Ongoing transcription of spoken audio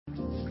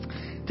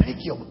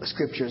Take your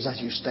scriptures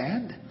as you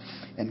stand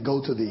and go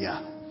to the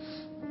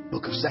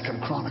book of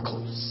 2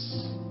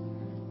 Chronicles.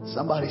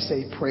 Somebody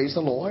say, praise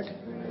the Lord.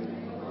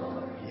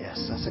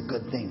 Yes, that's a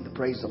good thing, to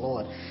praise the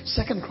Lord.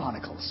 2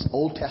 Chronicles,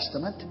 Old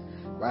Testament,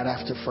 right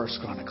after 1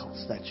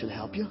 Chronicles. That should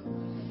help you.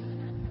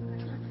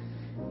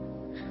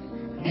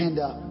 And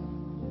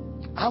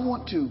I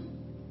want to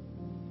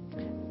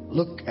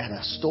look at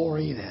a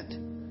story that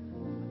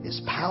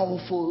is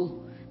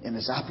powerful in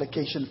its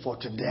application for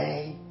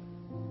today.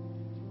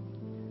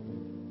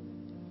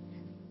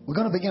 We're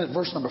going to begin at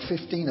verse number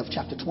 15 of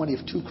chapter 20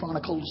 of 2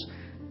 Chronicles.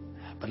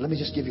 But let me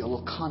just give you a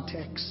little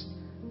context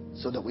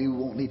so that we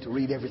won't need to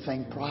read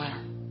everything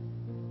prior.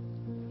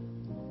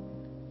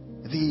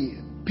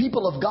 The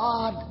people of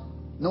God,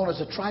 known as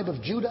the tribe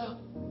of Judah,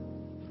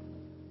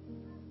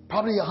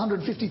 probably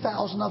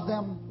 150,000 of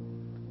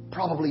them,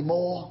 probably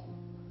more.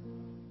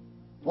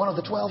 One of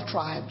the 12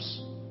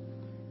 tribes.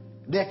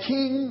 Their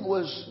king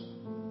was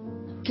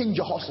King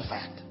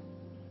Jehoshaphat.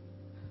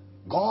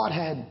 God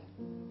had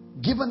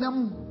given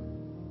them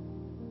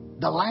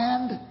the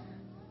land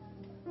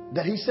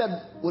that he said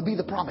would be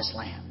the promised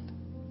land.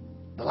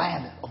 The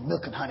land of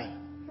milk and honey.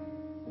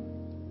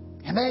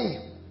 And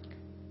they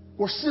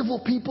were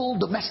civil people,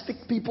 domestic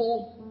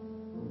people.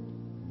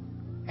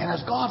 And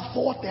as God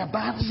fought their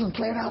battles and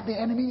cleared out the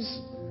enemies,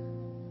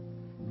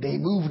 they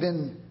moved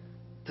into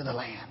the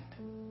land.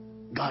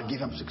 God gave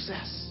them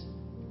success,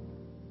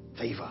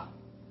 favor.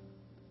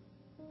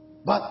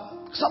 But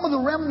some of the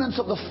remnants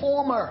of the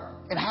former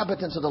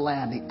inhabitants of the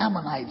land, the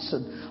Ammonites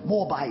and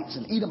Moabites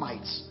and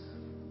Edomites,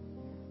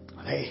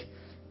 they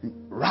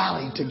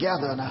rallied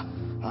together in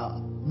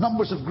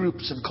numbers of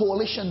groups and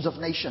coalitions of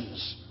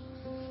nations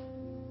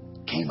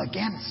came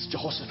against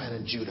Jehoshaphat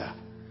and Judah.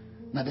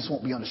 Now this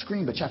won't be on the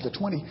screen, but chapter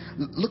 20,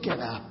 look at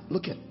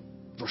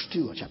verse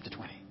 2 of chapter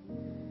 20.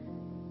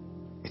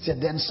 It said,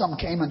 then some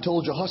came and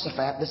told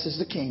Jehoshaphat, this is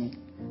the king.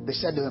 They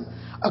said to him,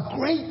 a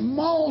great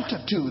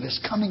multitude is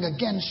coming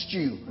against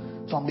you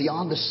from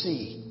beyond the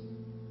sea.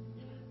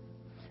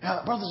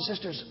 Brothers and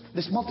sisters,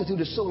 this multitude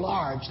is so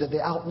large that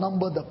they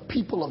outnumber the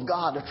people of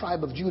God, the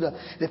tribe of Judah.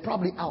 They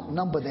probably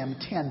outnumber them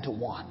 10 to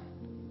 1.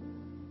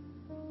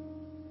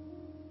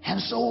 And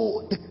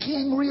so the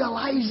king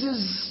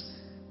realizes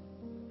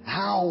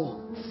how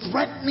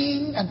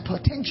threatening and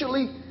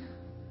potentially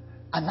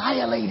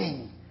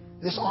annihilating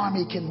this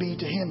army can be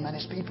to him and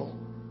his people.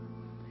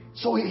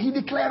 So he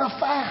declared a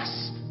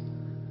fast.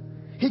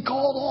 He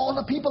called all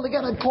the people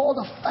together, called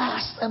a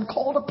fast and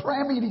called a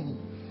prayer meeting.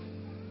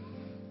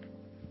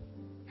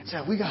 And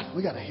said, we got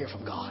to hear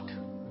from God.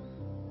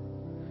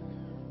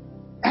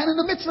 And in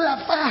the midst of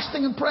that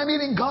fasting and prayer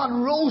meeting, God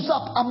rose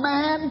up a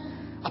man,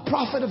 a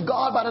prophet of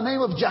God by the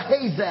name of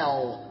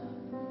Jahaziel.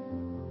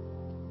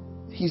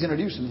 He's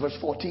introduced in verse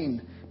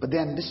 14. But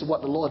then this is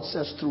what the Lord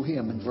says through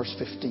him in verse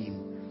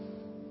 15.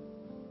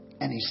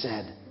 And he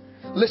said,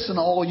 listen,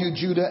 all you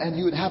Judah and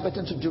you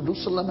inhabitants of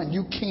Jerusalem and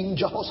you King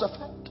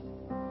Jehoshaphat.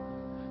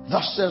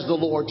 Thus says the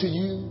Lord to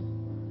you,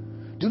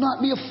 do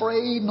not be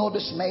afraid nor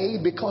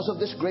dismayed because of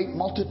this great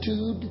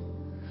multitude,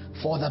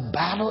 for the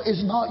battle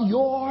is not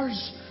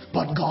yours,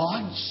 but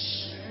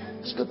God's.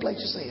 It's a good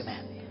place to say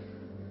amen.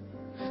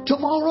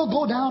 Tomorrow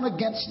go down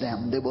against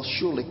them. They will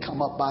surely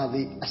come up by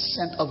the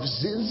ascent of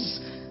Ziz,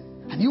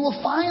 and you will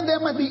find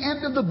them at the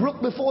end of the brook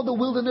before the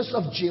wilderness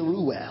of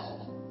Jeruel.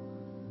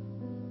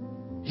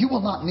 You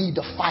will not need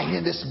to fight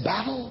in this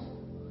battle.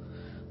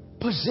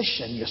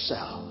 Position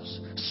yourselves.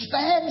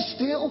 Stand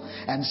still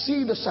and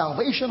see the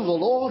salvation of the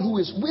Lord who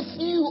is with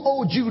you,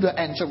 O Judah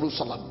and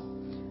Jerusalem.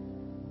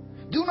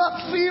 Do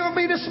not fear or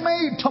be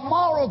dismayed.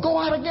 Tomorrow go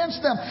out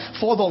against them,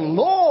 for the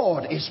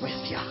Lord is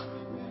with you.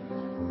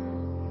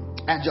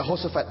 And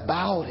Jehoshaphat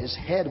bowed his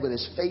head with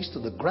his face to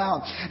the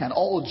ground, and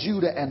all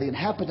Judah and the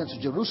inhabitants of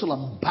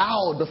Jerusalem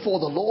bowed before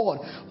the Lord,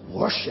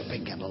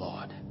 worshiping in the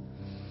Lord.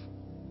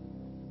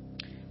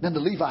 Then the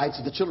Levites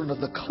and the children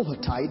of the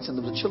Kohathites and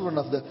the children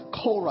of the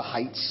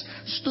Korahites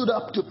stood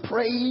up to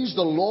praise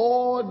the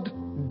Lord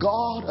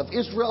God of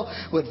Israel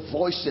with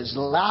voices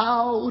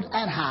loud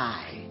and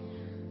high.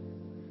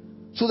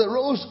 So they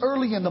rose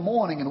early in the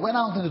morning and went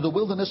out into the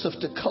wilderness of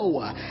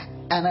Tekoa.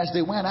 And as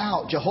they went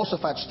out,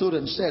 Jehoshaphat stood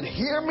and said,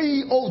 hear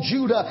me, O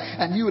Judah,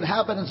 and you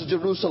inhabitants of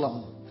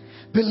Jerusalem.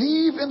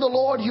 Believe in the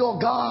Lord your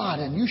God,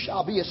 and you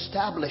shall be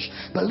established.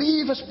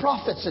 Believe his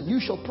prophets, and you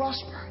shall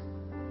prosper.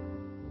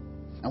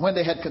 And when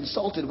he had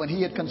consulted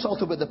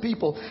with the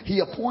people, he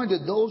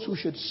appointed those who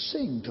should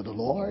sing to the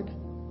Lord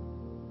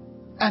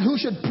and who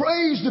should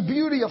praise the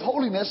beauty of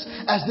holiness.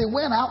 As they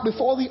went out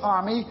before the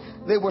army,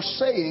 they were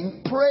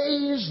saying,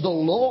 praise the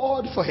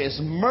Lord, for his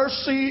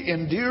mercy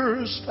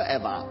endures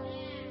forever.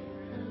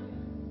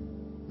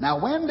 Now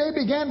when they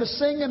began to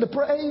sing and to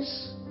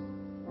praise,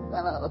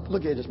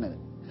 look here just a minute.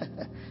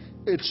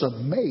 It's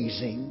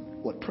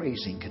amazing what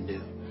praising can do.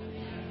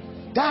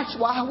 That's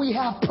why we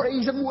have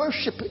praise and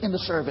worship in the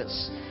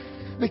service.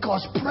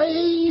 Because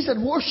praise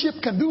and worship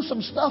can do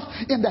some stuff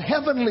in the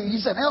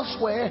heavenlies and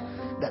elsewhere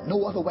that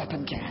no other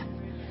weapon can.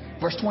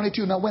 Verse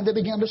 22, now when they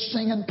began to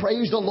sing and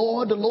praise the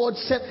Lord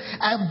set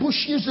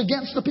ambushes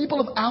against the people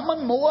of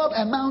Ammon, Moab,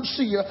 and Mount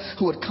Seir,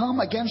 who had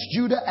come against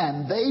Judah,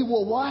 and they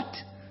were what?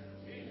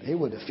 They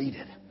were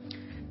defeated.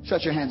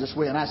 Stretch your hands this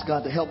way and ask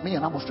God to help me,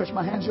 and I'm going to stretch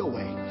my hands your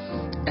way.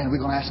 And we're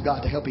going to ask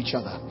God to help each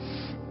other.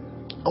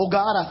 Oh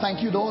God, I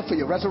thank you, Lord, for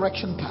your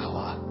resurrection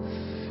power.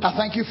 I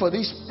thank you for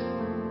these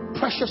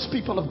precious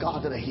people of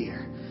God that are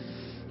here.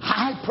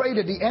 I pray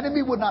that the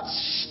enemy would not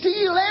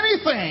steal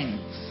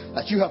anything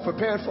that you have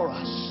prepared for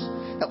us.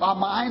 That our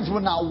minds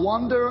would not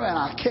wander and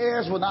our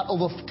cares would not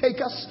overtake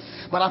us.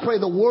 But I pray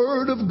the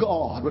Word of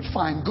God would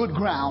find good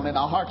ground in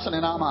our hearts and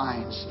in our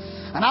minds.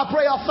 And I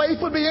pray our faith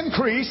would be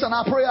increased, and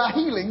I pray our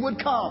healing would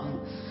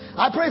come.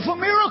 I pray for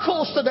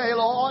miracles today,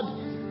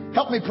 Lord.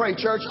 Help me pray,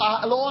 church.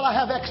 Lord, I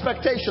have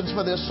expectations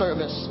for this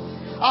service.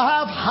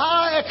 I have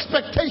high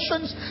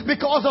expectations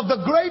because of the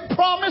great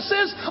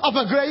promises of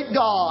a great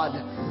God,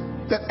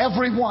 that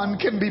everyone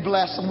can be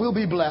blessed and will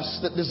be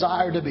blessed that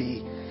desire to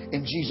be.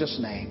 In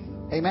Jesus'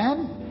 name.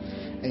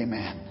 Amen?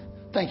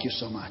 Amen. Thank you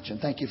so much, and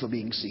thank you for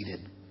being seated.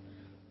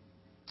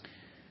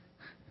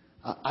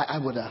 I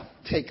would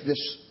take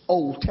this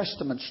Old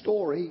Testament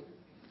story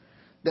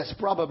that's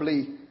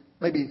probably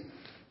maybe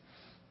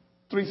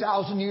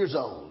 3,000 years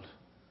old,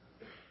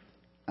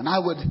 and I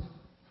would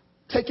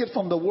take it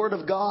from the Word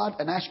of God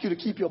and ask you to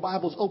keep your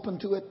Bibles open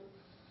to it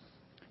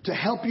to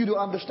help you to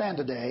understand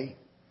today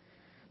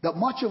that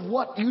much of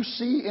what you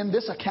see in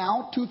this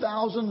account,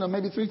 2,000 or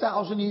maybe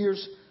 3,000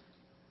 years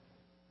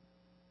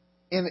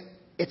in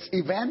its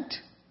event,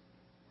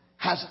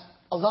 has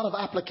a lot of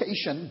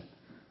application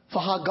for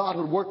how God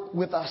would work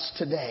with us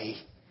today.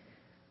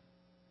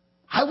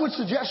 I would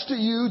suggest to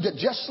you that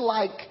just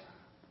like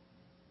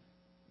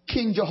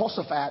King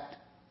Jehoshaphat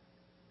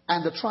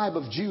and the tribe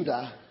of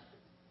Judah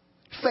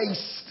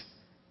faced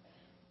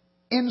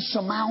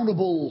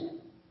insurmountable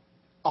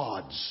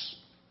odds,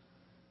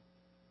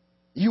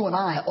 you and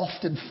I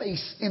often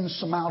face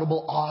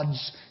insurmountable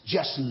odds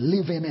just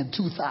living in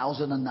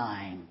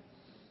 2009.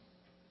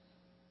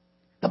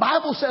 The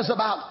Bible says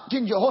about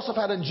King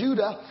Jehoshaphat and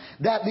Judah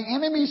that the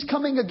enemies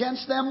coming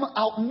against them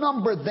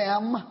outnumbered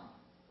them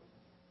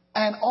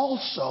and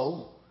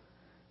also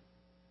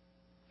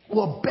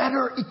were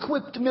better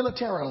equipped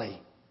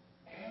militarily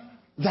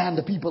than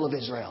the people of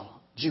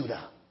Israel,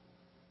 Judah.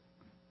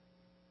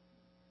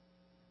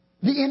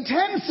 The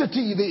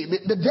intensity,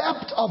 the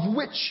depth of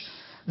which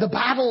the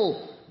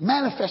battle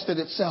manifested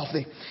itself,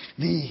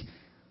 the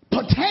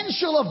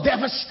potential of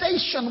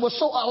devastation was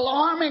so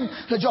alarming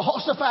to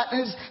Jehoshaphat,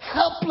 and his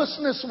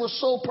helplessness was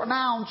so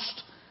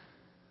pronounced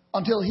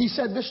until he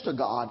said this to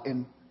God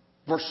in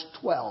verse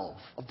 12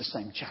 of the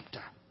same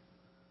chapter.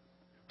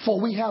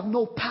 For we have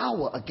no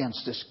power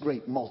against this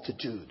great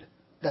multitude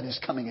that is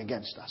coming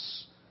against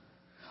us,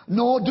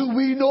 nor do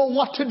we know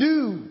what to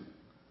do,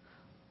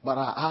 but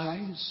our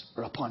eyes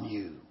are upon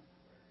you.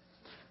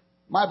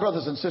 My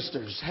brothers and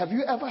sisters, have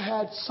you ever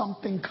had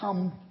something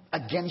come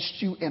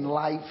against you in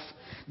life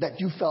that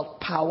you felt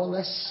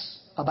powerless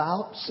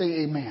about?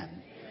 Say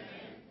amen.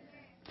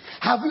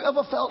 Have you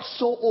ever felt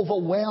so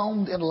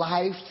overwhelmed in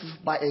life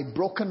by a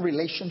broken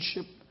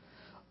relationship,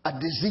 a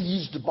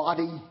diseased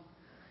body,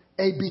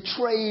 a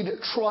betrayed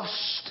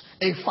trust,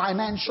 a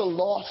financial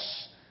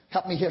loss?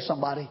 Help me hear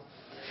somebody.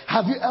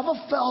 Have you ever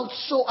felt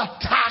so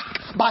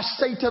attacked by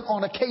Satan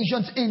on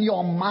occasions in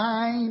your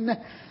mind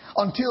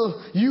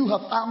until you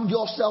have found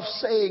yourself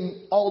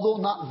saying,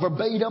 although not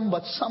verbatim,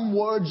 but some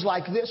words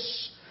like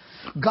this: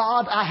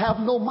 God, I have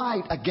no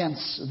might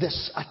against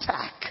this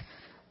attack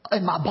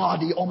in my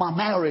body or my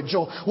marriage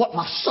or what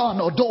my son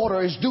or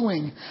daughter is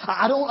doing.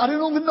 I don't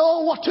even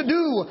know what to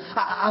do.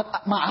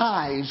 My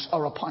eyes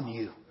are upon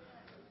you.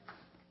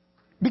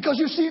 Because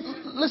you see,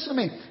 listen to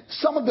me,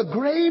 some of the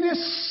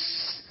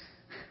greatest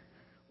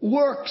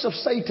works of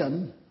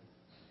Satan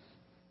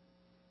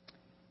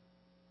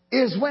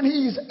is when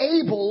he's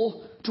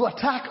able to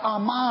attack our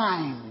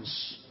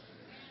minds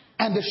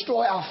and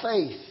destroy our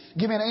faith.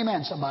 Give me an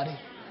amen, somebody.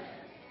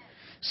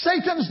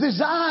 Satan's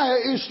desire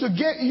is to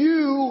get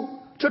you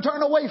to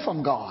turn away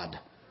from God,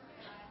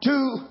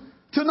 to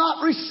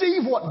not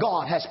receive what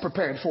God has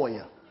prepared for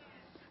you.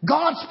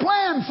 God's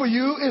plan for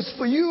you is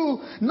for you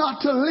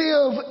not to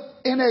live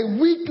in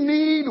a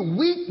weak-kneed,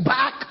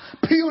 weak-back,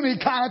 puny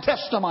kind of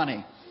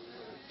testimony.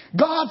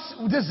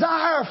 God's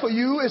desire for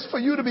you is for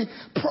you to be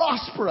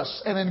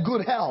prosperous and in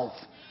good health.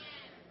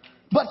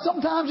 But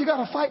sometimes you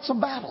got to fight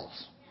some battles.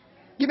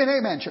 Give me an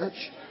amen,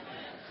 church.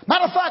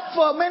 Matter of fact,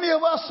 for many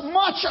of us,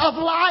 much of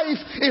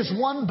life is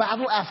one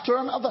battle after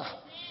another.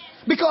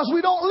 Because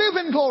we don't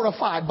live in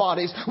glorified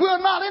bodies. We're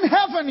not in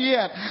heaven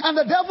yet. And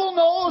the devil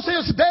knows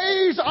his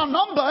days are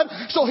numbered.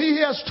 So he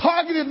has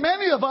targeted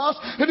many of us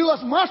to do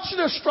as much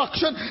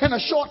destruction in a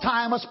short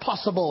time as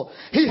possible.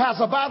 He has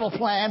a battle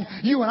plan.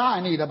 You and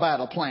I need a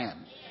battle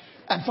plan.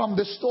 And from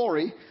this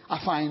story, I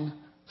find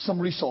some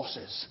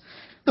resources.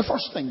 The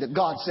first thing that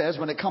God says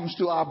when it comes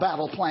to our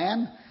battle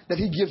plan that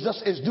he gives us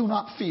is do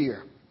not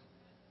fear.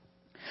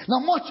 Now,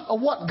 much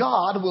of what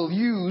God will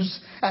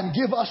use and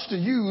give us to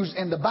use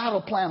in the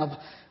battle plan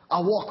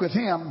our walk with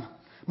Him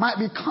might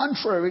be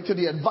contrary to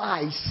the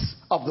advice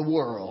of the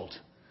world.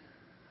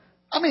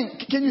 I mean,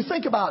 can you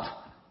think about,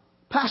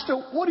 Pastor,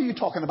 what are you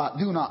talking about?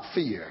 Do not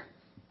fear.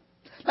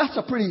 That's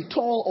a pretty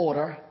tall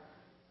order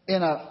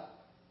in a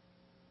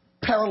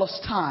perilous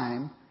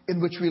time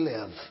in which we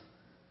live.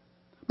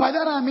 By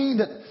that I mean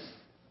that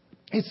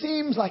it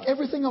seems like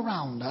everything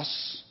around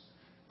us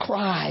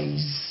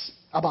cries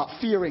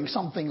about fearing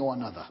something or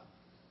another.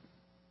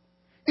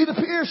 It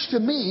appears to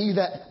me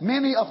that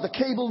many of the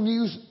cable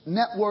news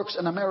networks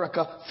in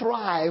America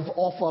thrive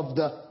off of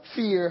the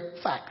fear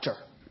factor.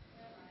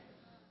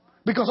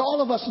 Because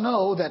all of us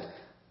know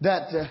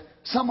that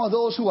some of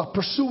those who are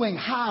pursuing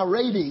high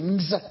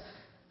ratings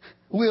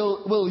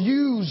will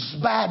use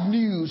bad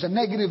news and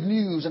negative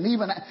news and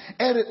even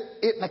edit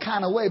it in a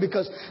kind of way,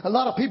 because a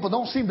lot of people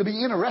don't seem to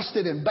be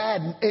interested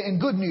in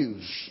good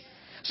news.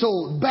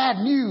 So bad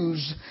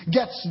news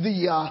gets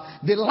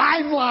the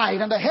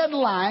limelight and the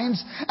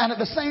headlines, and at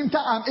the same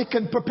time it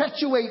can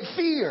perpetuate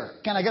fear.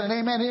 Can I get an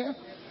amen here?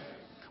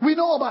 We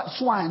know about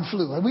swine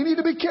flu, and we need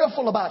to be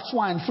careful about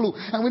swine flu,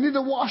 and we need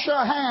to wash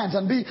our hands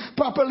and be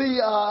properly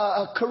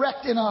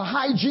correct in our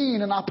hygiene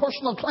and our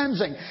personal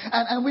cleansing.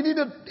 And we need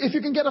to, if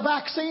you can get a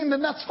vaccine,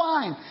 then that's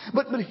fine.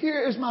 But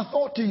here is my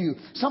thought to you.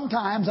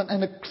 Sometimes,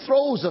 in the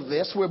throes of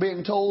this, we're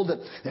being told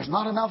that there's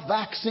not enough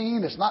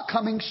vaccine, it's not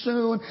coming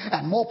soon,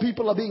 and more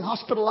people are being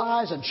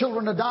hospitalized, and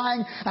children are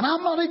dying. And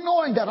I'm not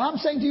ignoring that. I'm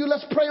saying to you,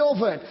 let's pray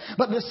over it.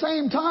 But at the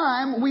same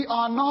time, we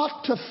are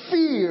not to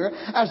fear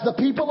as the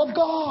people of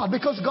God,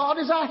 because God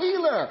is our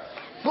healer.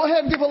 Go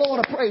ahead and give the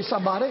Lord a praise,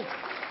 somebody.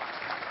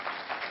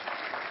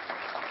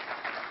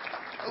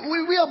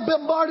 We are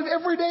bombarded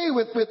every day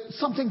with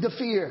something to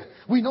fear.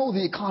 We know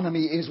the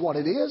economy is what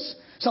it is.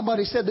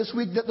 Somebody said this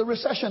week that the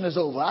recession is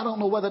over. I don't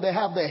know whether they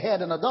have their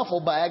head in a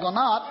duffel bag or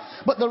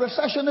not, but the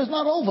recession is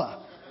not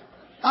over.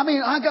 I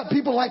mean, I got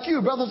people like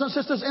you, brothers and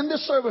sisters, in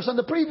this service and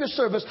the previous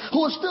service,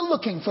 who are still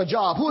looking for a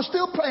job, who are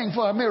still praying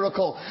for a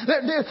miracle.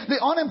 The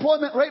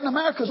unemployment rate in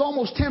America is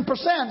almost 10%,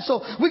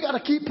 so we got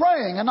to keep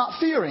praying and not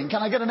fearing.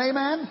 Can I get an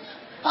amen?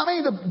 I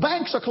mean, the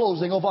banks are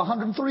closing. Over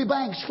 103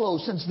 banks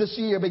closed since this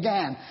year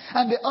began.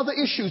 And the other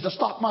issues, the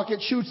stock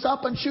market shoots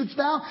up and shoots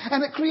down,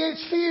 and it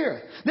creates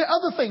fear. There are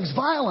other things,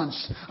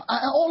 violence.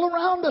 All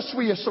around us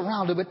we are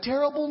surrounded with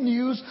terrible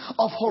news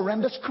of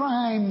horrendous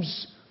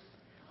crimes.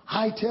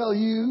 I tell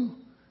you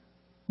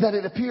that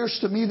it appears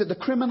to me that the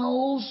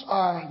criminals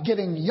are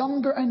getting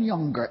younger and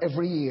younger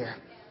every year.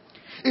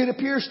 It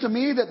appears to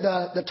me that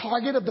the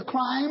target of the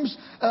crimes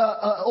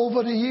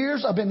over the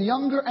years have been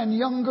younger and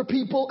younger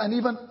people, and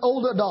even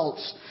older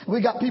adults.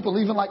 We got people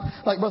even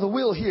like Brother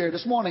Will here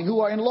this morning who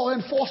are in law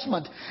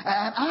enforcement.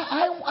 And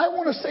I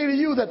want to say to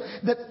you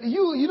that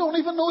you don't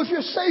even know if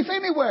you're safe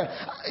anywhere.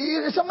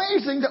 It's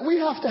amazing that we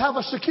have to have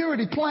a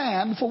security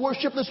plan for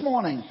worship this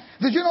morning.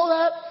 Did you know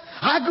that?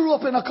 I grew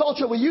up in a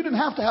culture where you didn't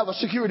have to have a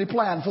security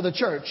plan for the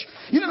church.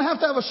 You didn't have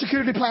to have a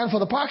security plan for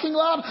the parking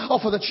lot or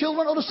for the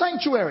children or the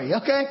sanctuary,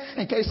 okay?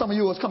 In case some of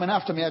you was coming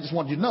after me, I just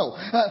wanted you to know.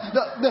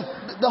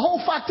 The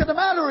whole fact of the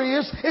matter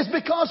is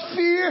because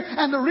fear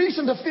and the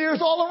reason to fear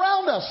is all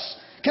around us.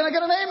 Can I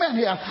get an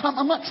amen here?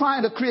 I'm not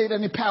trying to create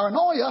any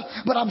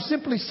paranoia, but I'm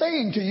simply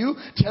saying to you,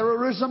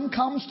 terrorism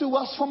comes to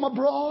us from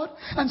abroad.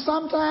 And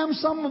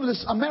sometimes some of the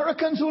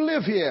Americans who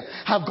live here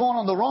have gone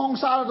on the wrong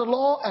side of the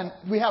law, and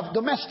we have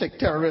domestic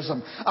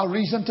terrorism, a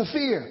reason to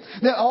fear.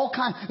 There are all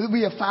kinds.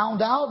 We have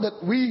found out that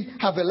we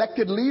have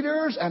elected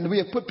leaders, and we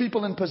have put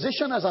people in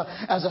position as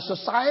a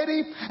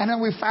society. And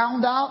then we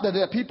found out that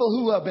there are people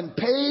who have been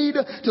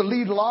paid to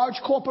lead large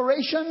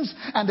corporations,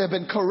 and there have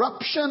been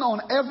corruption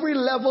on every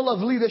level of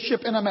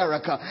leadership in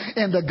America,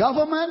 in the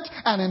government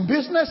and in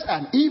business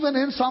and even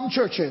in some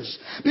churches.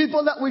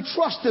 People that we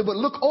trusted would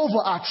look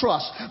over our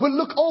trust, would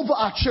look over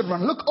our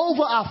children, look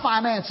over our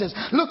finances,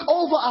 look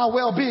over our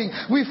well-being.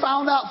 We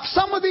found out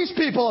some of these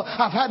people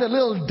have had a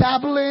little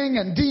dabbling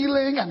and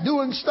dealing and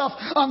doing stuff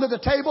under the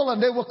table, and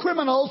they were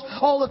criminals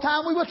all the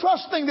time. We were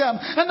trusting them,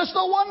 and it's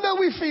no wonder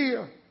we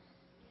fear.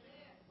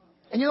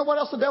 And you know what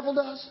else the devil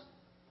does?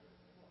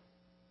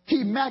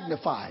 He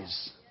magnifies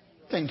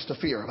things to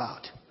fear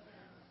about.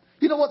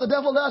 You know what the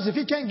devil does? If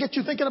he can't get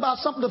you thinking about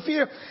something to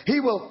fear, he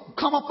will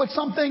come up with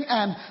something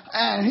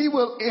and he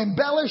will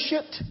embellish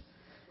it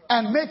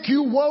and make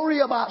you worry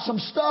about some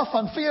stuff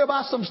and fear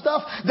about some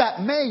stuff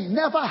that may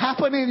never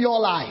happen in your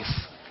life.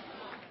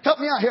 Help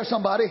me out here,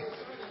 somebody.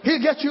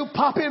 He'll get you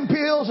popping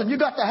pills, and you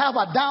got to have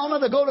a downer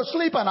to go to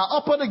sleep and an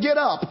upper to get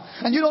up.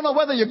 And you don't know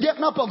whether you're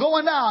getting up or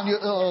going down.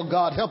 Oh,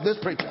 God, help this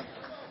preacher.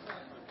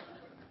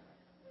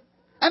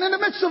 And in the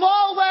midst of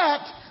all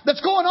that's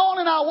going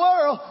on in our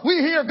world, we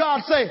hear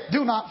God say,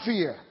 do not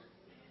fear.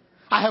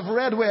 I have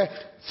read where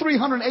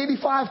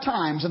 385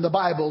 times in the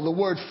Bible the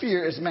word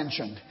fear is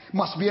mentioned.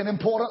 Must be an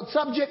important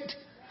subject.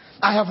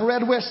 I have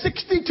read where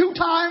 62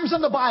 times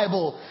in the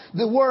Bible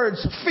the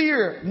words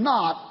fear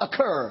not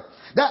occur.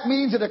 That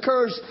means it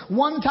occurs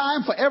one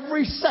time for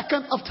every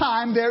second of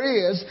time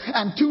there is,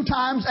 and 2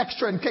 times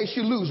extra in case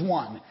you lose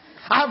one.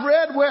 I've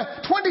read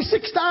where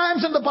 26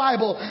 times in the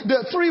Bible,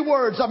 the 3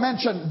 words are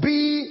mentioned.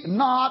 Be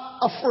not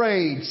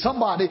afraid.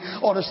 Somebody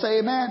ought to say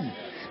amen.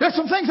 There's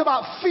some things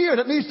about fear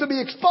that needs to be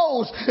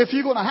exposed if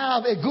you're going to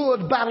have a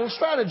good battle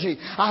strategy.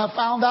 I have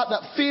found out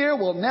that fear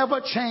will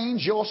never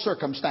change your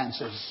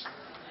circumstances.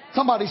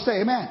 Somebody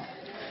say amen.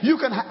 You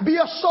can be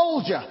a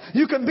soldier.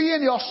 You can be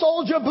in your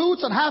soldier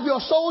boots and have your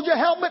soldier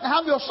helmet and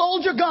have your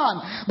soldier gun.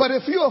 But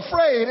if you're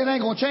afraid, it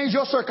ain't going to change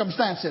your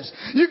circumstances.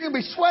 You can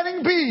be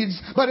sweating beads,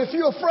 but if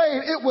you're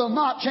afraid, it will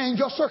not change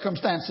your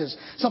circumstances.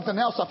 Something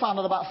else I found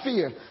out about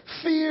fear.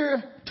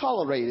 Fear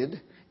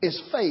tolerated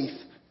is faith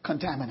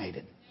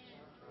contaminated.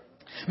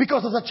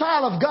 Because as a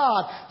child of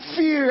God,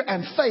 fear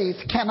and faith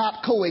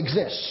cannot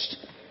coexist.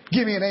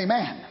 Give me an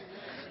amen.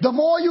 The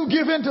more you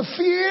give into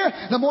fear,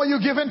 the more you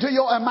give into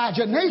your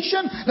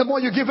imagination, the more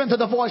you give into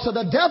the voice of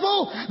the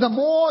devil, the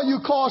more you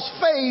cause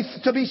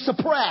faith to be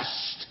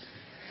suppressed.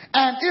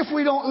 And if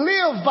we don't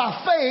live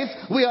by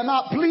faith, we are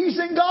not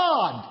pleasing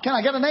God. Can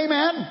I get an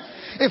amen?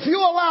 If you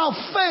allow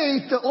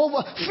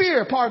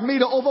fear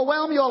to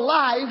overwhelm your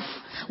life,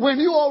 when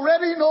you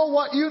already know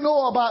what you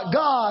know about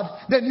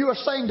God, then you are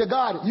saying to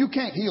God, you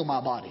can't heal my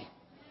body.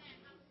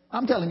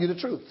 I'm telling you the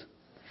truth.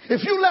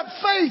 If you let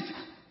faith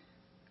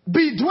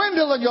be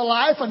dwindle in your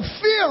life and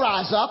fear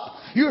rise up,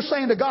 you're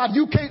saying to God,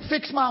 you can't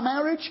fix my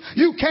marriage.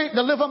 You can't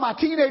deliver my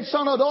teenage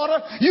son or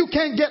daughter. You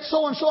can't get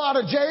so-and-so out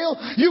of jail.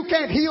 You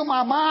can't heal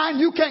my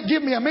mind. You can't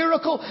give me a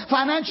miracle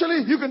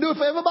financially. You can do it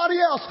for everybody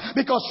else,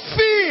 because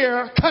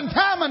fear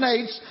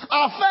contaminates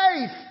our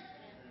faith.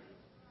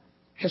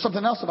 Here's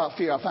something else about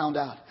fear I found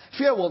out.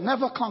 Fear will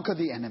never conquer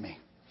the enemy.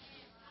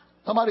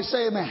 Somebody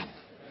say amen.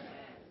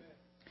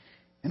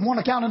 In one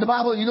account in the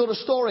Bible, you know the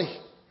story.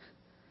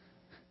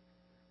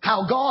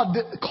 How God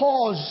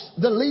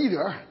caused the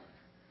leader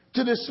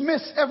to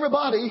dismiss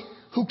everybody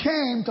who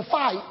came to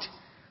fight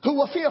who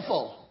were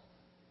fearful.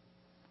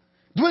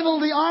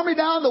 Dwindled the army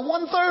down to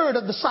 1/3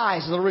 of the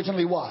size it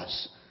originally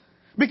was.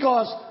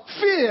 Because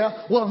fear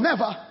will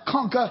never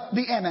conquer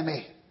the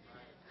enemy.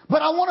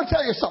 But I want to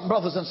tell you something,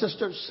 brothers and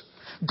sisters.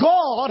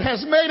 God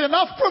has made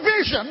enough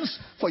provisions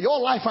for your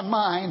life and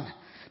mine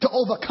to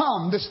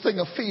overcome this thing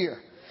of fear.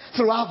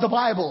 Throughout the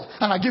Bible,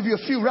 and I give you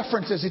a few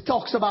references. He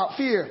talks about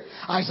fear.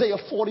 Isaiah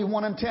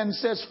 41:10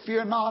 says,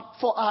 fear not,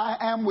 for I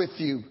am with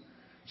you.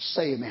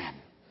 Say amen.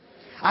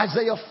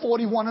 Isaiah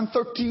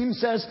 41:13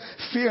 says,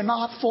 fear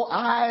not, for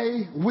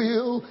I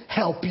will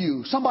help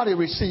you. Somebody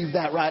receive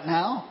that right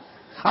now.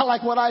 I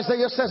like what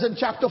Isaiah says in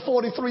chapter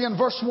 43 and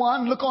verse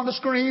 1. Look on the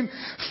screen.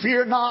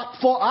 Fear not,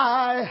 for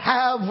I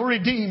have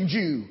redeemed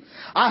you.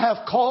 I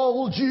have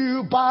called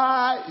you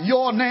by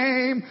your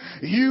name.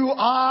 You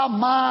are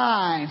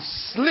mine.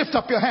 Lift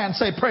up your hand.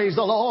 Say, praise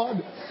the Lord.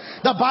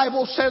 The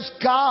Bible says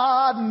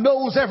God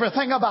knows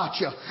everything about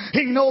you.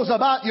 He knows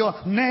about your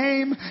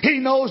name. He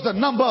knows the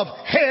number of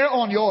hair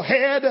on your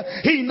head.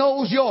 He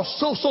knows your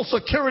social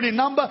security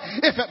number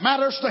if it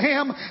matters to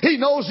him. He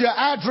knows your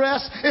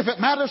address if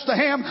it matters to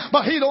him.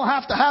 But he don't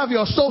have to have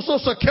your social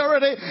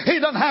security. He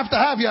doesn't have to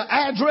have your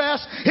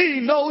address.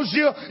 He knows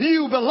you.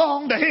 You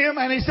belong to him.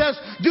 And he says,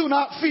 do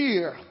not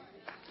fear.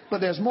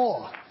 But there's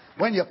more.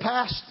 When you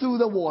pass through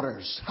the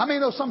waters. How many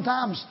know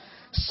sometimes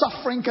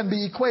suffering can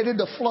be equated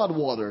to flood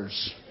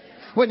waters?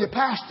 When you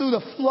pass through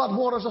the flood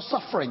waters of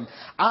suffering,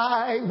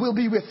 I will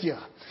be with you.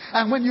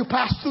 And when you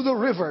pass through the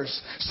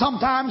rivers,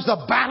 sometimes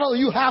the battle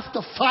you have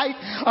to fight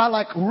are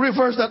like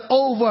rivers that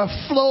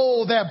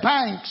overflow their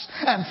banks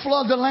and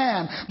flood the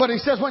land. But he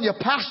says when you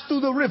pass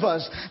through the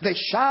rivers, they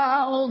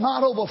shall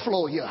not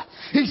overflow you.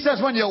 He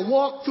says when you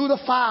walk through the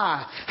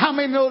fire. How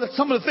many know that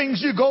some of the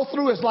things you go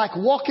through is like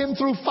walking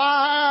through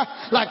fire,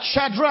 like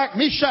Shadrach,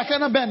 Meshach,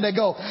 and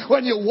Abednego?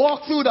 When you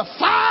walk through the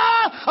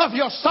fire of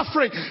your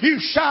suffering, you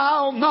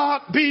shall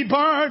not be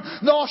burned,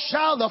 nor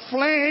shall the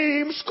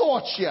flame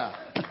scorch you.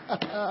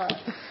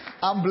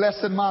 I'm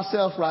blessing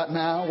myself right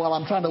now while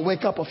I'm trying to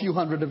wake up a few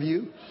hundred of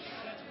you.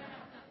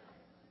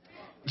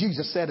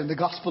 Jesus said in the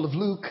Gospel of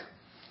Luke,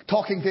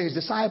 talking to his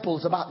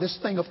disciples about this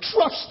thing of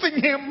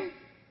trusting him,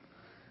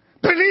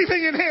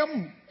 believing in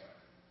him,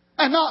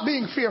 and not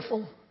being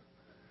fearful.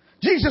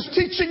 Jesus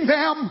teaching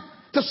them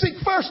to seek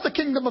first the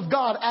kingdom of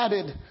God,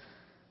 added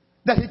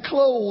that he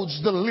clothes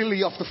the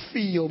lily of the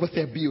field with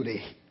their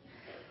beauty,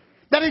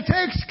 that he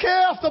takes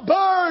care of the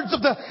birds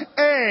of the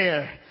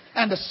air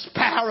and the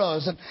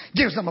sparrows and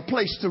gives them a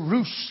place to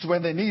roost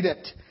when they need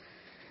it.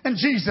 And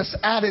Jesus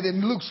added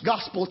in Luke's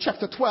Gospel,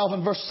 chapter 12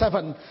 and verse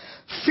 7,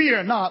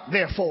 fear not,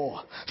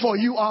 therefore, for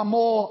you are of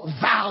more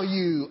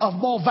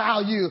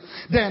value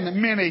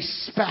than many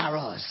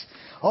sparrows.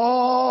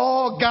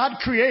 Oh, God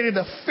created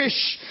the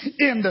fish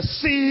in the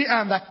sea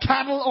and the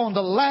cattle on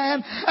the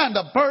land and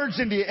the birds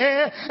in the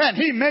air, and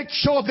he makes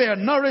sure they're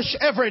nourished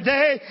every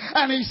day.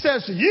 And he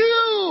says,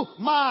 you,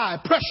 my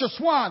precious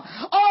one,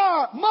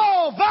 are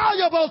more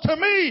valuable to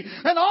me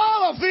than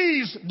all of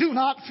these. Do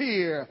not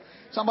fear.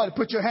 Somebody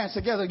put your hands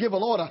together and give the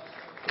Lord a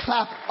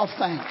clap of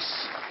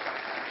thanks.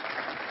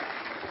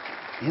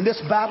 In this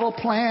battle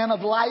plan of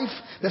life,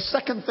 the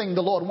second thing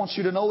the Lord wants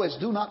you to know is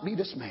do not be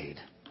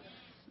dismayed.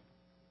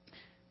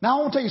 Now,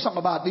 I want to tell you something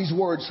about these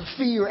words,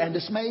 fear and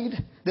dismayed.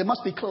 They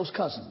must be close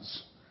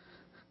cousins.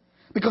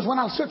 Because when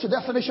I searched the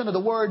definition of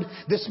the word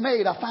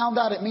dismayed, I found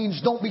out it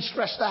means don't be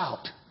stressed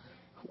out.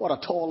 What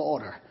a tall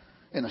order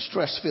in a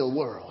stress-filled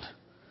world.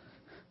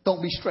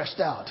 Don't be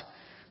stressed out.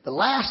 The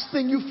last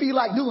thing you feel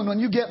like doing when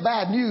you get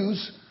bad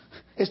news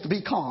is to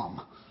be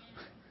calm.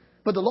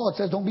 But the Lord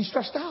says don't be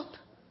stressed out.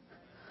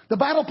 The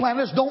battle plan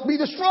is don't be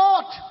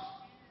distraught.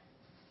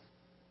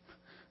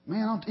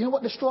 Man, you know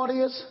what distraught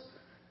is?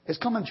 It's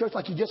coming to church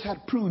like you just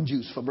had prune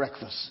juice for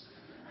breakfast.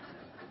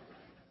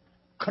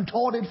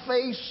 Contorted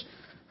face.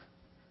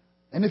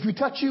 And if we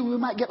touch you, we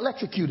might get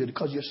electrocuted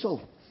because you're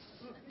so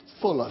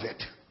full of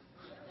it.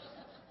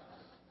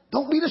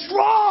 Don't be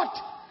distraught.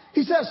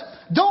 He says,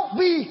 don't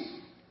be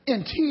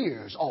in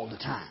tears all the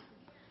time.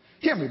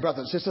 Hear me,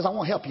 brothers and sisters. I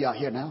want to help you out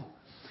here now.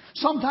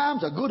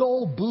 Sometimes a good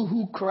old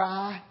boo-hoo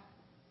cry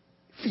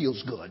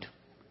feels good.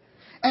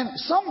 And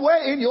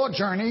somewhere in your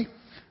journey,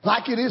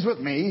 like it is with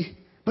me,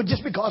 but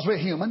just because we're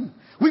human,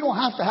 we're going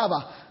to have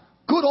a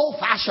good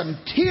old-fashioned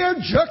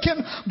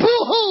tear-jerking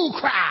boo-hoo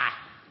cry.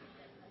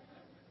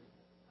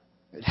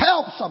 It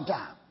helps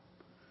sometimes.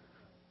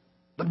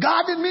 But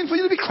God didn't mean for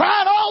you to be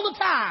crying all the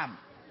time.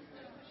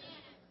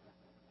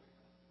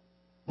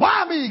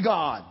 Why me,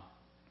 God?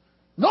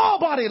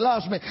 Nobody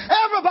loves me.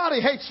 Everybody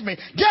hates me.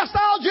 Guess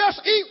I'll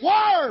just eat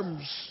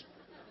worms.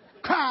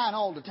 Crying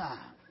all the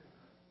time.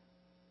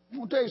 I'm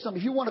going to tell you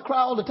something. If you want to cry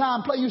all the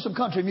time, play you some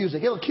country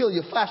music. It'll kill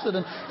you faster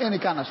than any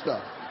kind of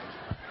stuff.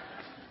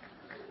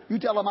 You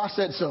tell them I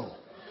said so.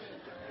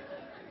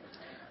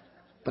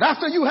 But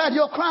after you had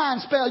your crying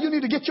spell, you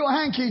need to get your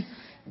hanky,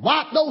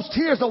 wipe those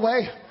tears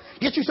away,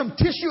 get you some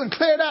tissue and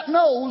clear that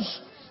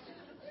nose.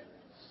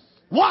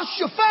 Wash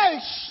your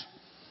face.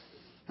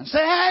 And say,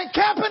 I ain't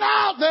camping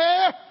out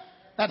there.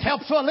 That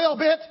helps for a little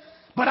bit.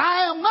 But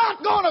I am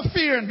not going to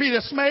fear and be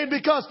dismayed,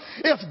 because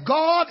if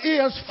God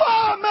is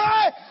for me,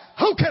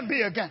 who can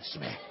be against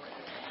me?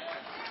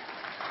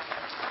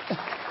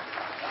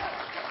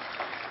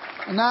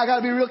 And now I got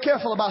to be real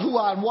careful about who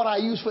I and what I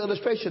use for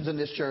illustrations in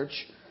this church.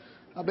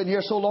 I've been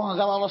here so long, I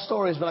got all the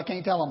stories, but I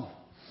can't tell them.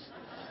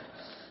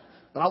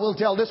 But I will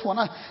tell this one.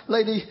 A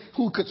lady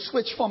who could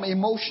switch from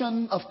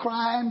emotion of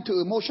crying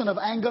to emotion of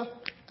anger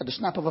at the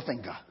snap of a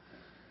finger.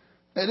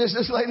 And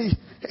this lady,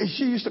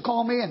 she used to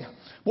call me, and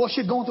boy,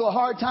 she'd gone through a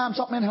hard time,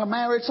 something in her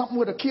marriage, something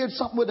with her kids,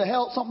 something with her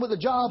health, something with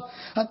her job.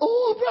 And,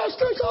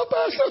 pastor.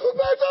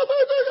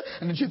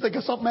 And then she'd think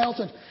of something else,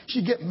 and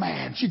she'd get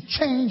mad. She'd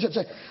change and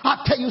say,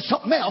 I'll tell you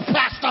something else,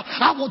 pastor.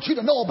 I want you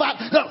to know about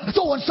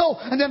so and so.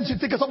 And then she'd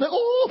think of something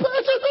else.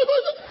 Pastor.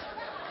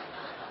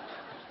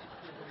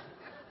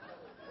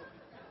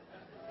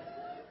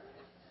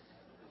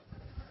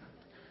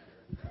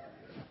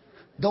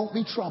 Don't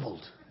be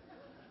troubled.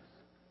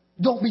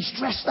 Don't be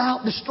stressed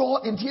out,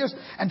 distraught, in tears,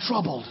 and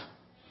troubled.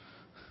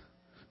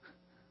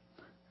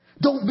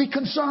 Don't be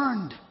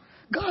concerned.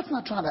 God's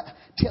not trying to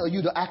tell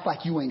you to act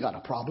like you ain't got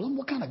a problem.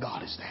 What kind of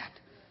God is that?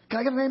 Can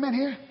I get an amen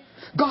here?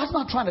 God's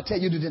not trying to tell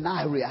you to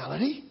deny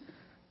reality.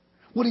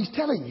 What He's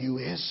telling you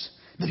is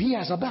that He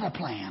has a better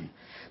plan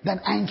than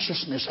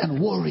anxiousness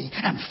and worry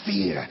and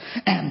fear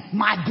and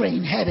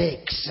migraine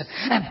headaches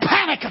and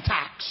panic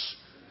attacks.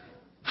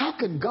 How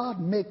can God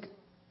make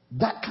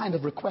that kind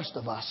of request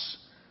of us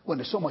when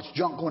there's so much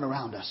junk going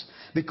around us?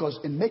 Because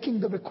in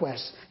making the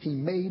request, He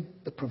made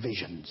the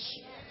provisions.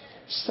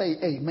 Say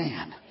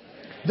amen.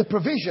 The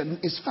provision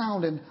is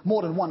found in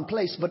more than one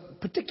place, but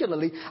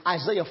particularly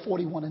Isaiah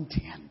 41 and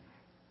 10.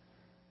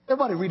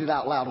 Everybody read it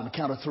out loud on the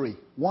count of three.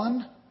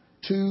 1,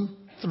 2,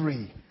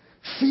 3.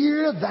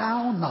 Fear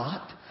thou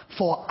not,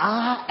 for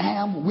I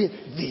am with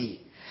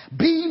thee.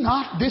 Be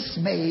not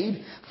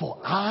dismayed, for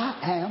I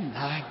am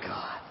thy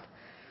God.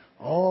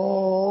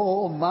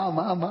 Oh,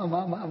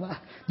 my.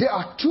 There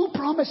are two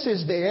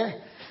promises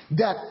there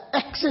that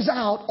X's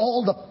out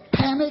all the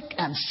panic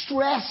and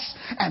stress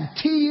and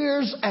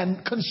tears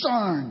and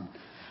concern.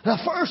 The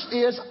first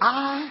is,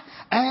 I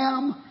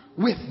am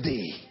with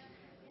thee.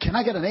 Can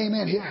I get an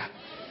amen here?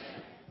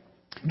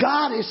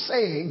 God is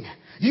saying,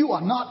 you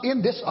are not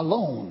in this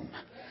alone.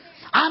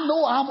 I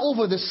know I'm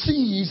over the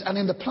seas and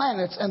in the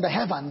planets and the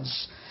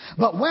heavens.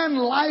 But when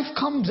life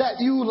comes at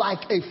you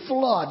like a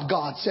flood,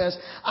 God says,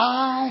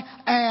 I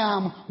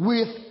am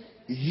with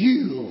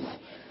you.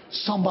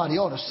 Somebody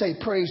ought to say,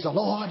 praise the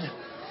Lord.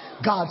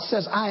 God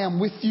says, I am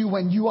with you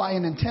when you are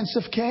in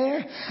intensive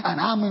care,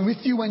 and I'm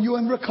with you when you're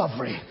in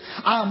recovery.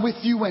 I'm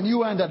with you when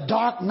you are in the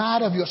dark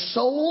night of your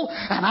soul,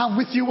 and I'm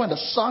with you when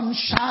the sun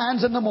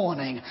shines in the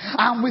morning.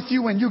 I'm with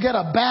you when you get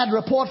a bad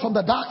report from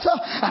the doctor,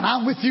 and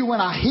I'm with you when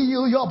I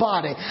heal your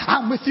body.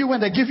 I'm with you when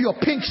they give you a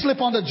pink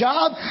slip on the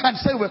job and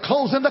say we're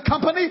closing the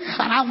company,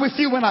 and I'm with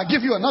you when I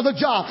give you another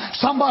job.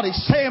 Somebody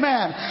say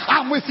amen.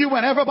 I'm with you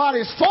when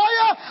everybody's for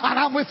you, and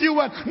I'm with you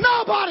when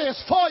nobody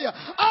is for you.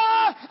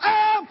 I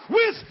am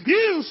with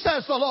you,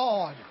 says the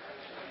Lord.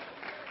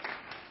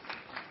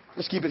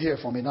 Let's keep it here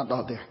for me, not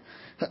out there.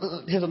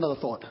 Here's another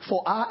thought.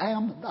 For I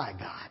am thy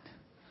God.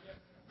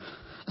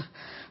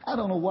 I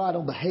don't know why I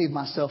don't behave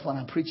myself when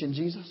I'm preaching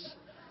Jesus.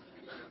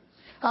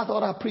 I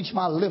thought I preached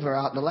my liver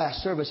out the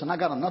last service, and I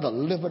got another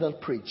liver to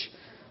preach.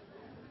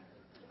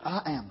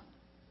 I am.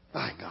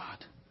 By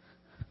God.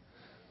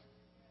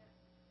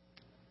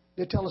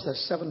 They tell us that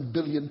 7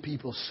 billion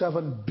people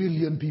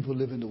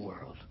live in the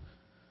world.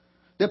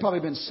 There have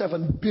probably been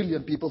 7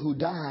 billion people who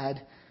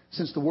died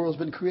since the world's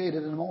been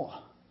created and more.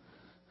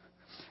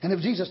 And if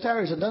Jesus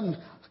tarries and doesn't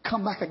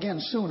come back again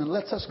soon and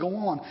lets us go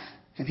on,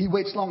 and he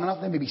waits long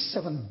enough, there may be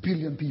 7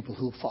 billion people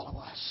who will follow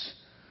us.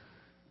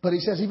 But he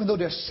says, even though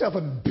there's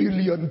 7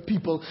 billion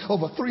people,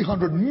 over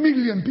 300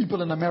 million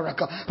people in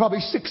America, probably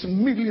 6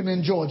 million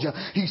in Georgia,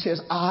 he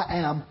says, I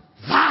am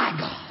thy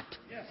God.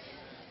 Yes.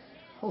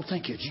 Oh,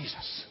 thank you,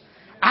 Jesus.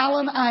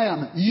 Alan, I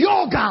am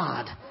your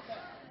God.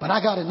 But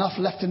I got enough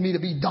left in me to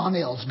be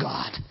Donnell's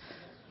God.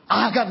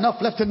 I got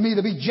enough left in me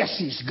to be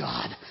Jesse's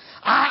God.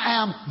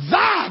 I am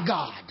thy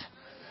God.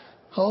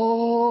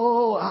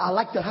 Oh, I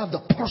like to have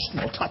the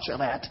personal touch of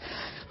that.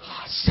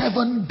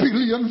 7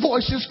 billion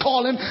voices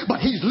calling, but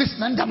he's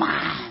listening to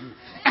mine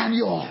and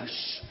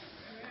yours.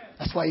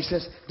 That's why he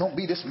says, don't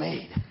be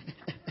dismayed.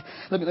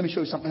 Let me show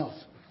you something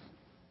else.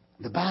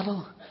 The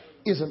battle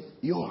isn't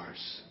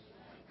yours.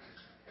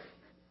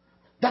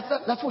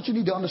 That's what you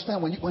need to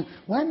understand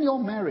when your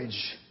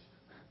marriage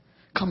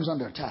comes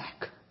under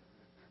attack.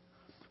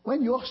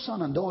 When your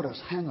son and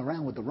daughters hang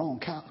around with the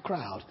wrong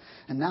crowd,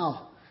 and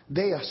now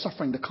they are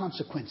suffering the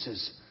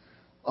consequences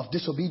of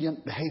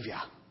disobedient behavior.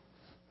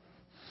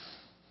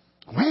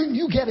 When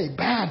you get a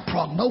bad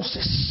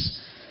prognosis,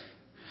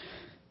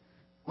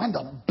 when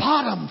the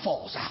bottom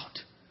falls out,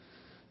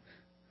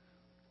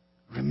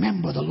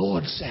 remember the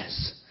Lord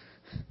says,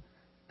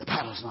 the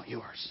battle's not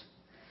yours.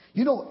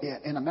 You know,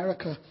 in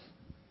America,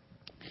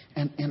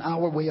 and in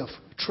our way of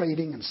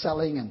trading and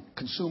selling and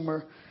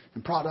consumer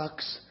and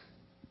products,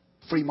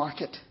 free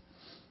market.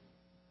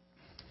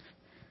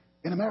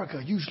 In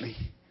America, usually,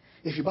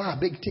 if you buy a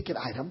big ticket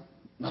item,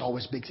 not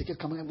always big ticket,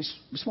 coming in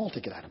a small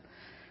ticket item,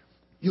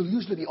 you'll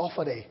usually be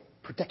offered a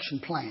protection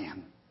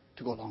plan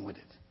to go along with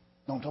it.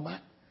 Know what I'm talking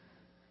about?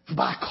 If you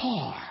buy a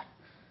car,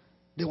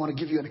 they want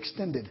to give you an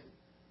extended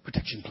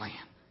protection plan.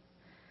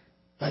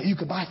 You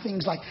could buy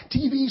things like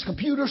TVs,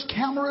 computers,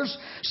 cameras,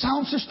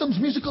 sound systems,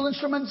 musical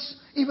instruments.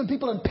 Even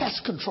people in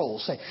pest control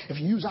say, if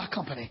you use our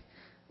company,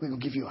 we're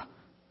going to give you a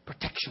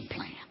protection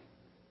plan.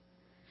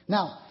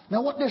 Now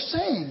what they're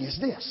saying is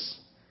this.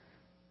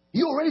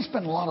 You already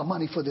spent a lot of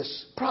money for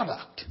this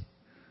product.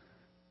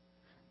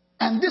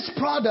 And this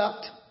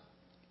product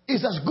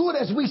is as good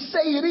as we say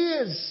it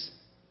is.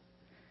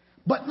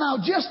 But now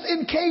just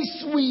in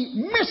case we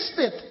missed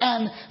it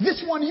and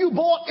this one you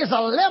bought is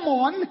a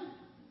lemon,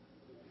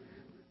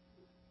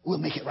 we'll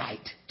make it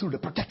right through the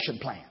protection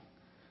plan.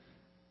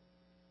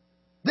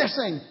 They're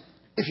saying,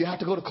 if you have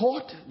to go to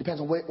court,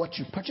 depends on what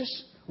you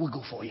purchase, we'll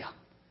go for you.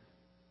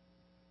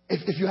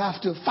 If you have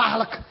to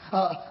file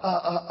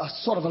a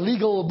sort of a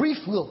legal brief,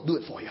 we'll do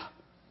it for you.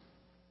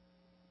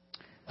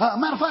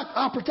 Matter of fact,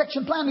 our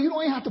protection plan, you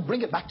don't even have to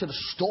bring it back to the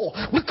store.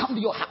 We'll come to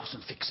your house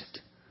and fix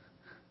it.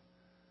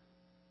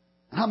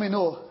 And how many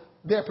know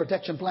their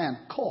protection plan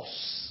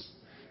costs?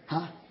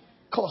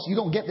 Costs. You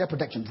don't get their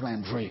protection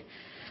plan free.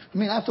 I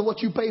mean, after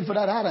what you paid for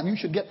that item, you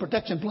should get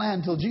protection plan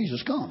until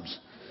Jesus comes.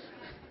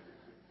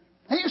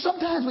 And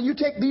sometimes when you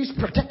take these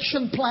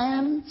protection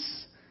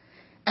plans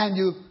and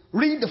you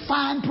read the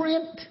fine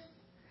print,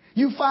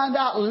 you find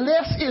out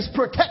less is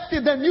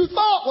protected than you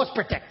thought was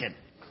protected.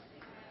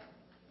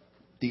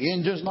 The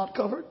engine's not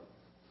covered.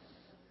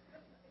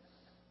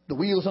 The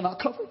wheels are not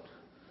covered.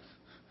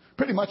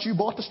 Pretty much you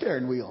bought the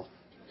steering wheel.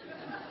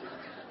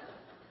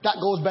 That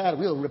goes bad,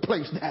 we'll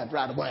replace that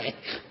right away.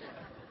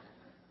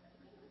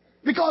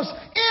 Because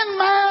in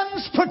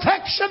man's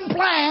protection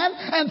plan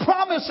and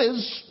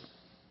promises,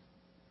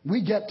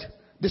 we get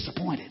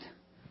disappointed.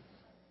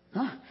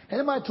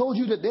 Anybody told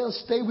you that they'll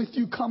stay with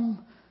you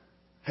come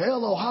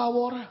hell or high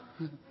water?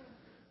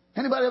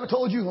 Anybody ever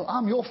told you,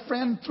 I'm your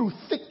friend through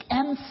thick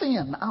and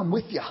thin, I'm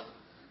with you?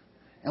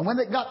 And when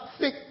they got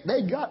thick,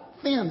 they got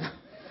thin.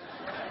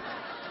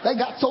 They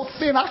got so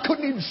thin I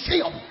couldn't even see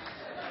them.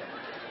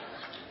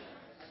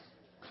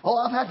 Oh,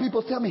 I've had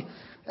people tell me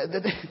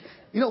that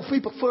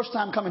people first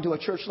time coming to a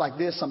church like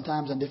this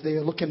sometimes, and if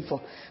they're looking for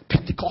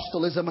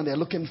Pentecostalism and they're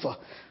looking for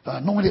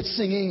anointed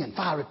singing and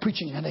fiery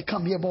preaching, and they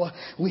come here, boy,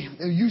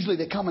 usually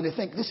they come and they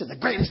think this is the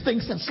greatest thing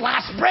since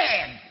sliced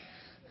bread.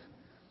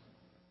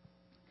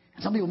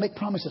 And some people make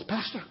promises,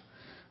 Pastor,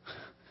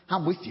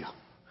 I'm with you.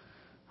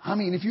 I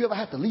mean, if you ever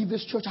have to leave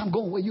this church, I'm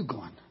going where you're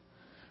going.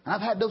 And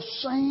I've had those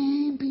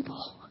same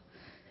people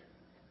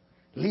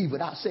leave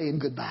without saying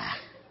goodbye.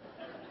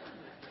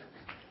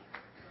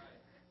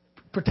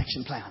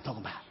 Protection plan I'm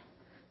talking about.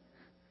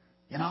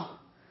 You know?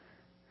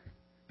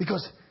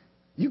 Because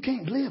you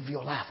can't live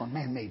your life on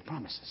man-made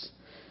promises.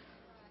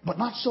 But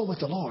not so with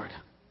the Lord.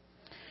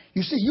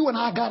 You see, you and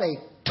I got a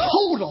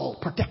total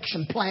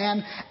protection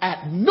plan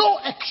at no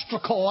extra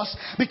cost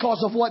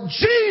because of what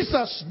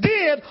Jesus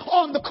did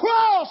on the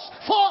cross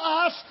for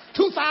us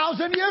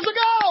 2,000 years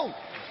ago.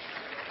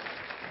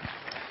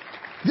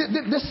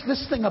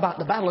 This thing about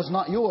the battle is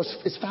not yours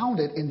is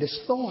founded in this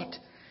thought.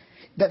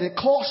 that it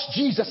cost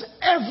Jesus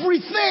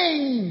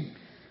everything,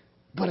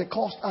 but it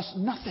cost us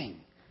nothing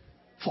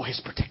for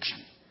his protection.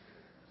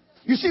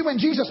 You see, when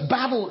Jesus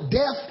battled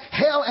death,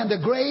 hell, and the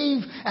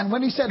grave, and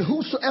when he said,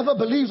 whosoever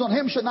believes on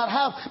him should not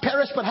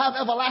perish but have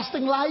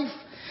everlasting life,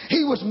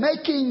 he was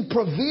making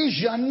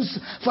provisions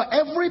for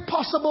every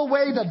possible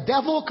way the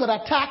devil could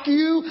attack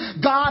you.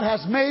 God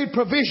has made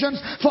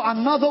provisions for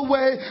another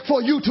way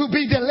for you to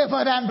be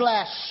delivered and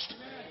blessed.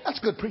 That's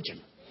good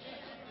preaching.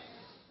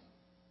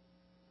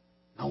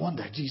 No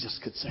wonder Jesus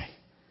could say,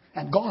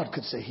 and God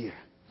could say here,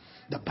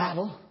 the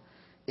battle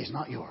is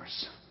not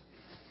yours.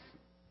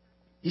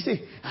 You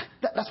see,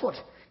 that's what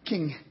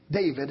King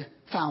David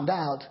found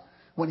out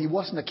when he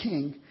wasn't a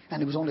king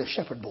and he was only a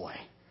shepherd boy.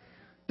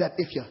 That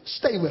if you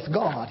stay with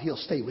God, he'll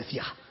stay with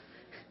you.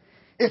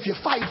 If you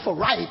fight for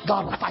right,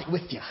 God will fight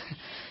with you.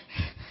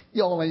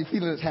 Y'all ain't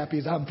feeling as happy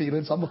as I'm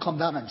feeling, so I'm going to come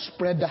down and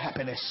spread the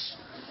happiness.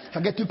 If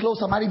I get too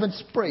close, I might even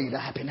spray the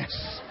happiness.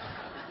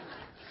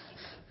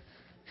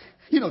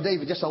 You know,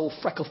 David, just an old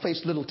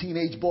freckle-faced little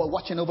teenage boy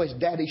watching over his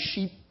daddy's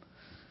sheep.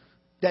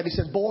 Daddy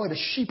says, boy, the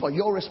sheep are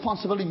your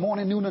responsibility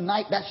morning, noon, and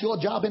night. That's your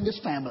job in this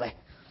family.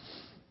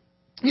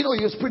 You know,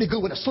 he was pretty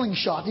good with a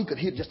slingshot. He could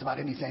hit just about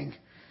anything.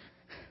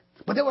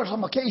 But there were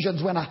some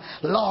occasions when a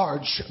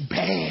large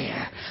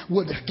bear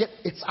would get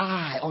its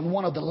eye on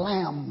one of the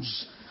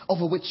lambs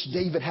over which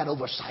David had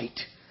oversight.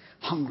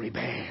 Hungry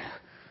bear.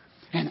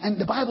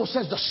 And the Bible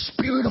says the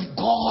Spirit of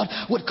God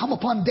would come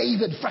upon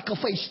David,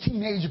 freckle-faced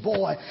teenage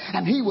boy,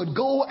 and he would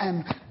go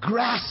and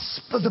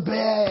grasp the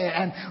bear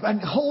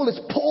and hold its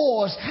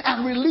paws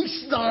and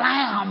release the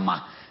lamb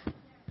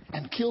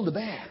and kill the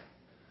bear.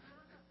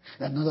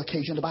 On another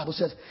occasion, the Bible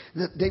says,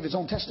 David's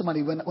own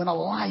testimony, when a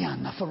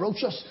lion, a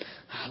ferocious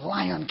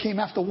lion, came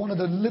after one of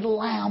the little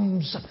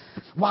lambs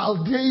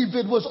while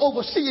David was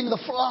overseeing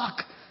the flock.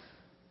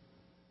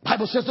 The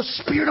Bible says the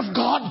Spirit of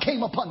God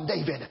came upon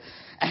David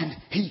and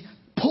he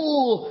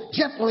pulled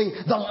gently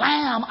the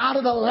lamb out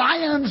of the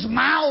lion's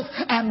mouth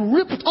and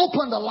ripped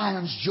open the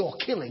lion's jaw,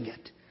 killing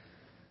it.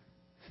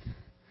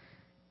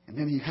 And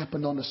then he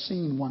happened on the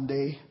scene one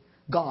day,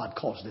 God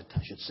caused it,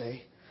 I should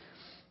say,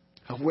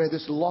 of where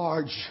this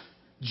large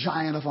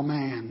giant of a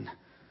man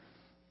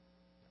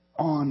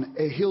on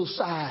a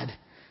hillside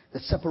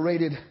that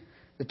separated,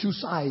 the two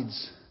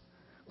sides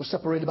were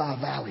separated by a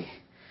valley.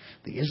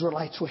 The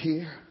Israelites were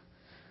here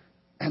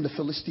and the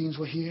Philistines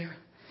were here.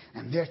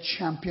 And their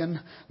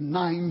champion,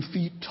 9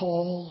 feet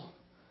tall,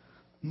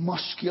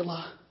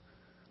 muscular,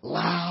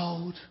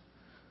 loud,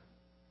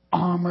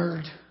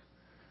 armored,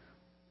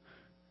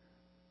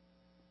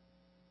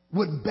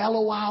 would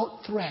bellow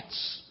out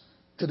threats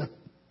to the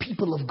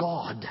people of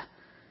God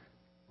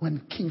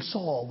when King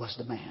Saul was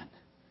the man.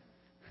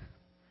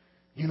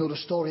 You know the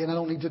story, and I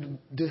don't need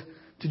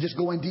to just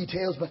go in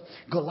details, but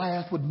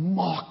Goliath would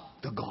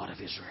mock the God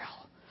of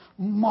Israel,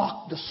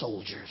 mock the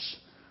soldiers.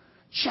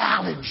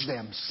 Challenge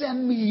them.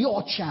 Send me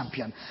your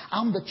champion.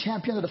 I'm the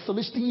champion of the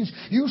Philistines.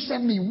 You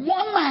send me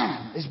one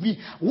man. It's be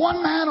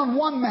one man on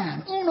one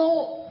man.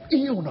 Uno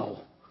y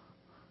uno.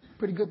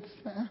 Pretty good.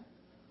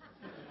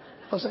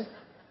 What's that?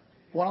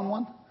 One on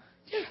one?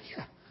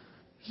 Yeah.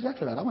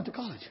 Exactly right. I went to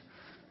college.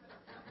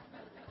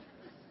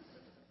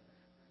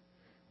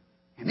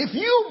 And if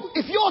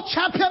your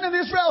champion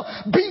in Israel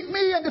beat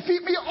me and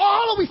defeat me,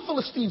 all of we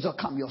Philistines will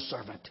come your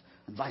servant.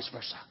 And vice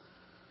versa.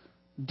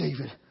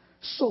 David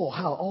saw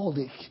how all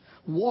the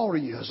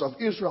warriors of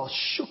Israel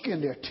shook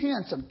in their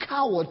tents and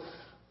cowered.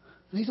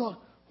 And he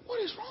thought,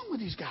 what is wrong with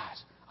these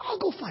guys? I'll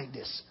go fight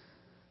this.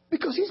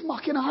 Because he's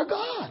mocking our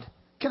God.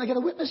 Can I get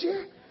a witness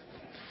here?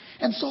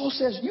 And Saul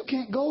says, you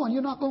can't go and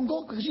you're not going to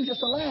go because you're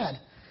just a lad.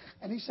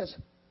 And he says,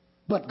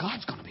 but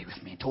God's going to be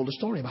with me. He told the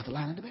story about the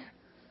lion and the bear.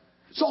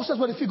 Saul says,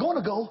 well, if you're going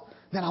to go,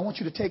 then I want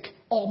you to take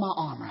all my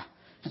armor.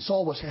 And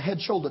Saul was head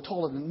shoulder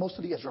taller than most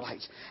of the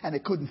Israelites. And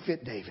it couldn't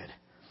fit David.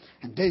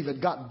 And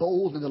David got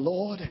bold in the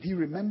Lord, and he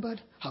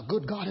remembered how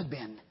good God had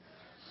been.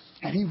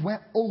 And he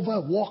went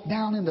over, walked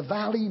down in the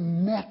valley,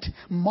 met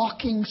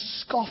mocking,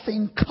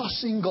 scoffing,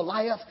 cussing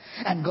Goliath.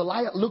 And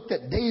Goliath looked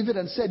at David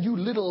and said, you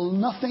little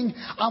nothing,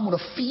 I'm going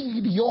to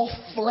feed your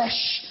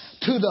flesh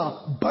to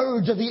the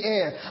birds of the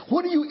air.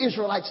 What do you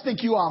Israelites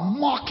think you are,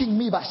 mocking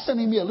me by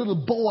sending me a little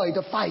boy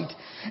to fight?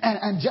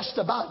 And just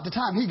about the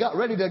time he got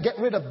ready to get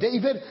rid of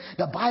David,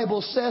 the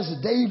Bible says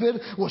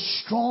David was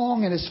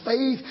strong in his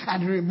faith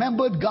and he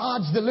remembered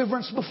God's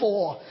deliverance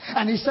before.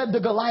 And he said to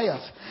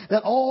Goliath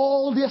that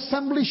all the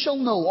assembly shall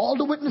know, all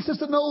the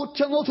witnesses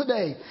shall know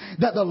today,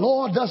 that the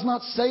Lord does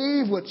not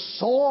save with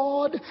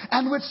sword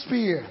and with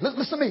spear.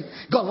 Listen to me.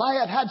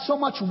 Goliath had so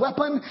much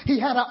weapon,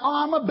 he had an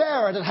armor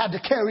bearer that had to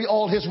carry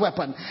all his weapons.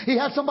 He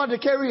had somebody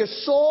to carry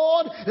his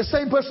sword. The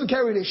same person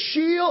carried his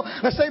shield.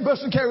 The same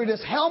person carried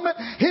his helmet.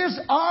 His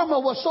armor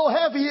was so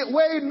heavy it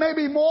weighed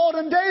maybe more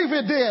than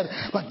David did.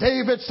 But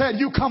David said,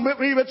 you come with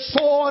me with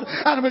sword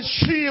and with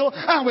shield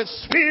and with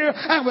spear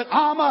and with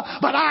armor,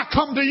 but I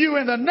come to you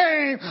in the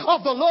name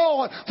of the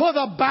Lord. For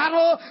the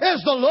battle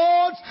is the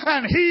Lord's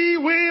and he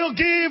will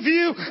give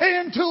you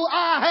into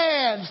our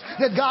hands.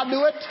 Did God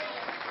do it?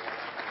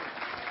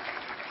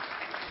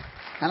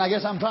 And I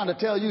guess I'm trying to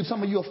tell you,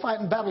 some of you are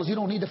fighting battles you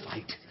don't need to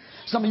fight.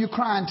 Some of you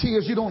crying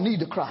tears you don't need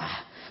to cry,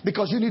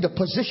 because you need to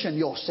position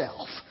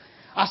yourself.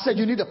 I said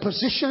you need to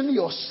position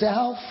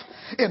yourself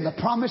in the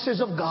promises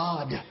of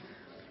God.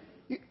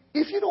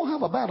 If you don't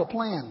have a battle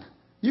plan,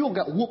 you won't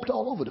get whooped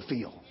all over the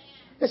field.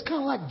 It's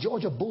kind of like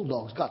Georgia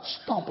Bulldogs got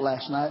stomped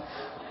last night.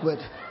 But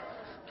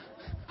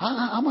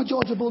I'm a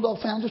Georgia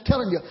Bulldog fan, I'm just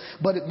telling you.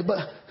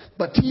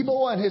 But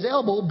Tebow and his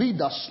elbow beat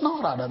the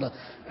snot out of the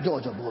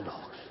Georgia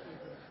Bulldogs.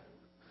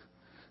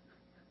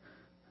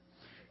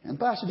 And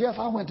Pastor Jeff,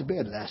 I went to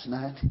bed last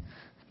night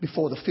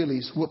before the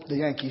Phillies whooped the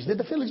Yankees. Did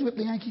the Phillies whip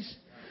the Yankees?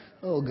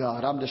 Oh,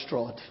 God, I'm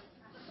distraught.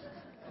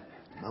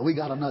 But we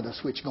got another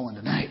switch going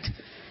tonight.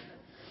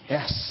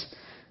 Yes.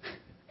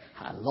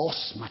 I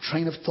lost my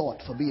train of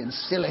thought for being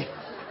silly.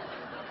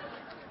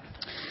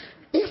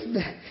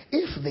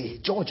 If the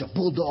Georgia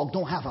Bulldog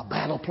don't have a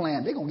battle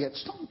plan, they're going to get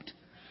stomped.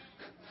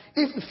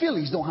 If the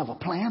Phillies don't have a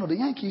plan, or the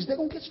Yankees, they're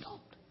going to get stomped.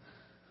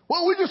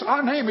 Well,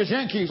 our name is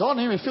Yankees, our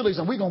name is Phillies,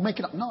 and we're going to make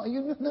it up. No,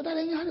 that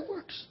ain't how it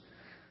works.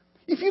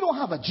 If you don't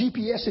have a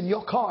GPS in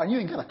your car and you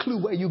ain't got a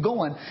clue where you're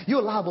going,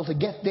 you're liable to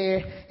get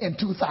there in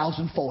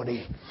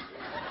 2040.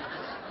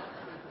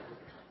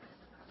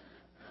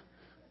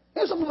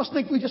 And some of us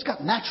think we just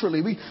got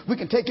naturally, we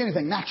can take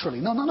anything naturally.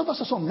 No, none of us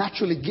are so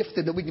naturally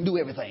gifted that we can do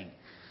everything.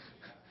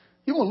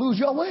 You're going to lose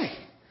your way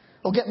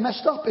or get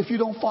messed up if you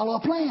don't follow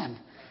a plan.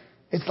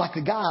 It's like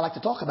the guy I like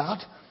to talk about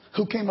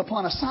who came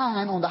upon a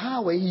sign on the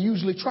highway. He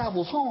usually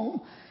travels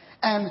home.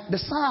 And the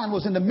sign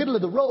was in the middle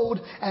of the road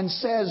and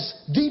says,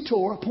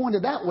 detour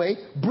pointed that way,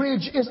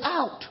 bridge is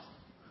out.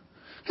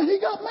 And he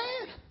got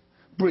mad.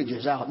 Bridge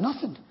is out,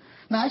 nothing.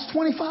 Now it's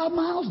 25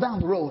 miles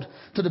down the road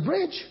to the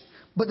bridge,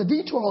 but the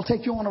detour will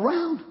take you on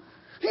around.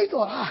 He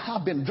thought,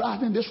 I've been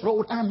driving this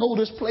road. I know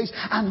this place.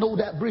 I know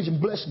that bridge, and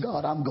bless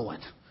God, I'm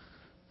going.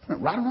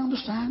 Went right around the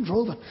sign,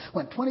 drove it,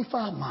 went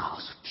 25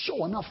 miles.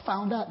 Sure enough,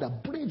 found out the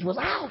bridge was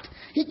out.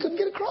 He couldn't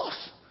get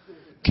across.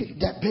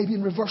 Kicked that baby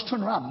in reverse,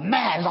 turned around,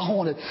 mad as a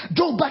hornet,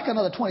 drove back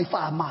another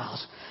 25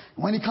 miles.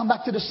 When he come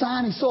back to the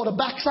sign, he saw the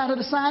backside of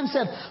the sign,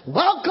 said,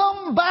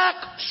 welcome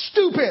back,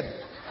 stupid.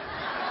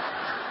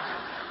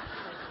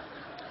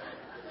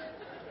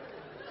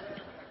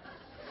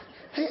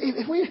 Hey,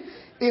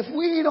 if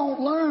we don't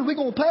learn, we're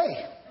going to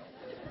pay.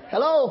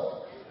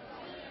 Hello?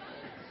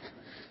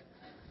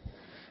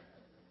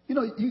 You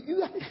know,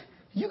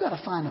 you got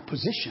to find a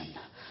position,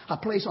 a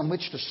place on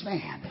which to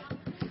stand.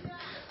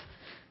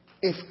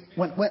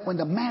 When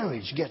the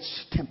marriage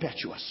gets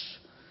tempestuous,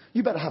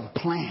 you better have a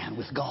plan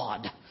with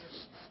God.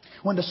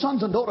 When the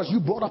sons and daughters you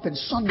brought up in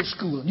Sunday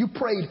school and you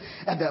prayed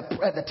at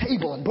the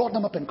table and brought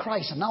them up in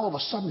Christ, and now all of a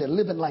sudden they're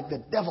living like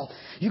the devil,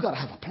 you got to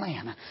have a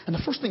plan. And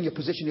the first thing you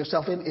position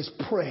yourself in is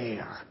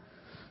prayer.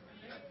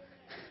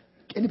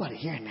 Anybody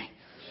hearing me?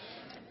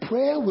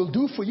 Prayer will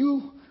do for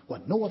you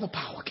what no other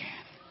power can.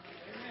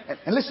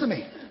 And listen to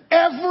me.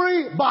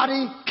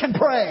 Everybody can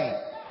pray.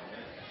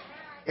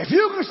 If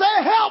you can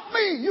say, help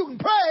me, you can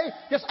pray.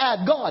 Just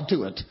add God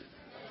to it.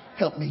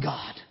 Help me,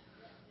 God.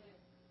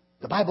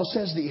 The Bible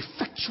says the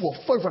effectual,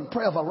 fervent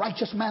prayer of a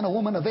righteous man or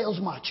woman avails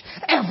much.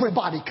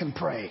 Everybody can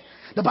pray.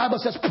 The Bible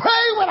says,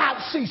 pray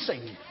without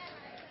ceasing.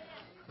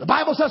 The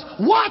Bible says,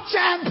 watch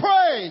and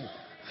pray.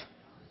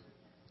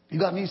 You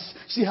got to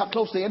see how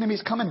close the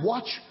enemy's coming.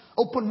 Watch,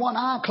 open one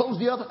eye, close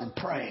the other, and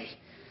pray.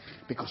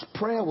 Because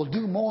prayer will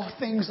do more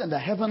things in the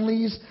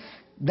heavenlies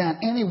than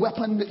any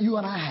weapon that you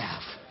and I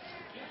have.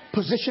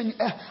 Position,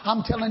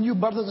 I'm telling you,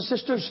 brothers and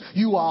sisters,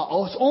 you are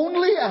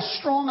only as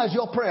strong as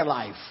your prayer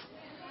life.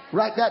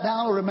 Write that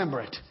down or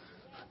remember it.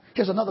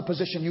 Here's another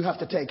position you have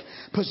to take.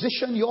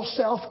 Position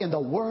yourself in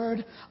the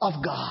Word of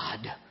God.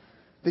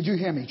 Did you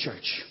hear me,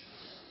 church?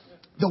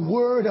 The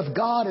Word of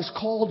God is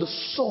called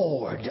the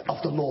sword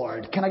of the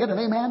Lord. Can I get an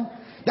amen?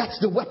 That's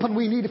the weapon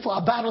we need for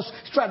our battle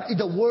strategy,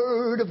 the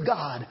Word of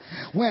God.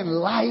 When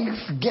life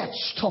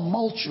gets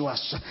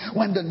tumultuous,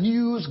 when the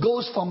news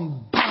goes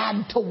from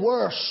bad to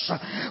worse,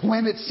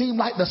 when it seems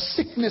like the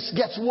sickness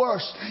gets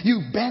worse,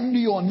 you bend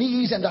your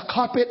knees in the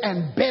carpet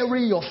and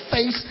bury your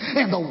face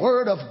in the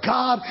Word of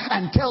God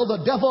and tell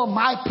the devil,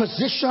 my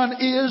position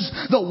is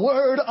the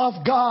Word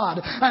of God.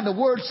 And the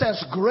Word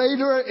says,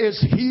 greater is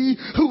He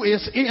who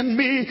is in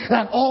me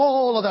than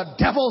all of the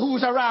devil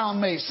who's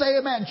around me. Say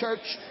amen, church.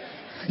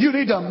 You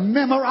need to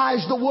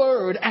memorize the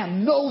Word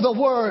and know the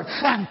Word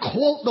and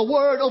quote the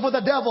Word over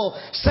the devil.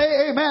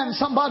 Say amen,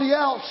 somebody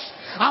else.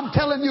 I'm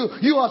telling you,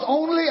 you are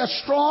only as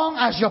strong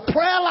as your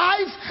prayer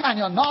life and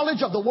your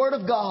knowledge of the Word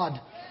of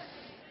God.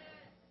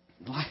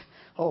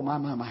 Oh,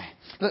 my.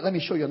 Let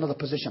me show you another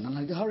position. I'm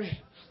like, hurry.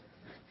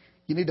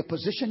 You need to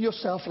position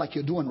yourself like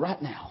you're doing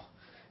right now,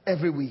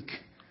 every week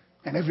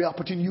and every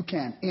opportunity you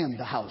can in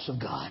the house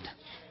of God.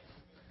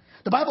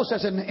 The Bible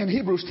says in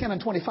Hebrews 10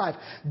 and 25,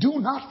 do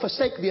not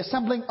forsake the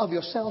assembling of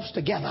yourselves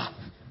together,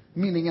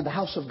 meaning in the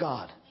house of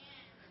God.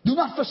 Do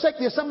not forsake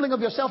the assembling of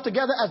yourself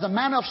together as the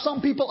manner of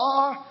some people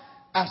are,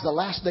 as the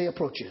last day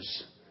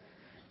approaches.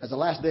 As the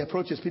last day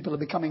approaches, people are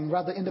becoming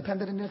rather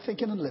independent in their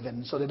thinking and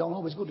living, so they don't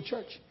always go to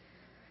church.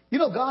 You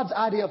know, God's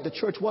idea of the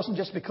church wasn't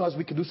just because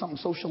we could do something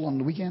social on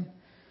the weekend.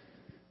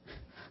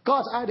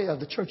 God's idea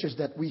of the church is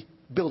that we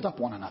build up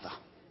one another.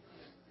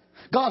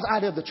 God's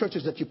idea of the church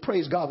is that you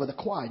praise God with a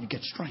choir and you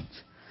get strength.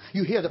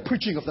 You hear the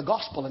preaching of the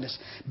gospel and it's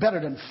better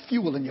than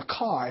fuel in your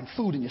car and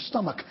food in your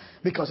stomach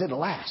because it'll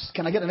last.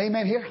 Can I get an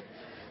amen here?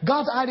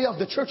 God's idea of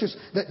the church is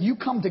that you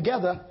come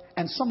together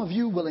and some of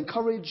you will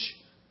encourage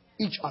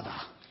each other.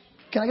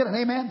 Can I get an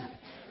amen?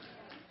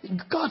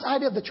 God's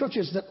idea of the church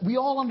is that we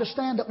all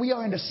understand that we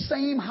are in the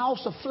same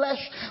house of flesh.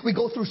 We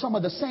go through some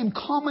of the same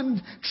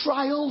common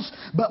trials,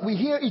 but we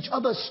hear each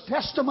other's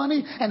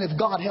testimony. And if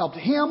God helped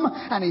him,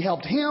 and he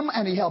helped him,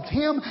 and he helped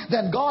him,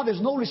 then God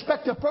is no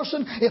respecter of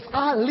person. If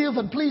I live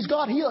and please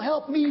God, he'll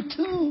help me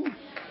too.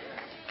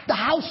 The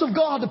house of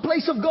God, the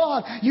place of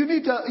God. You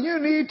need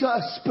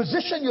to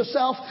position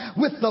yourself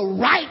with the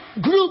right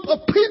group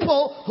of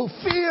people who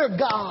fear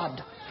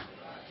God.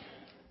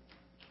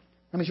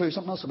 Let me show you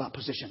something else about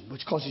position,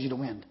 which causes you to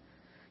win.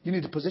 You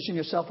need to position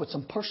yourself with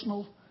some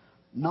personal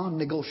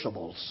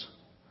non-negotiables.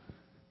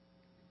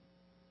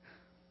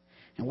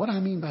 And what I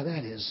mean by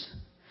that is,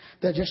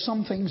 there are just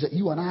some things that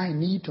you and I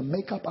need to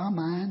make up our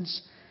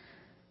minds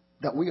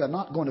that we are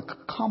not going to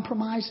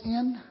compromise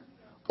in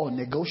or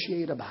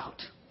negotiate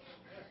about.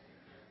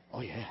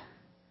 Oh, yeah.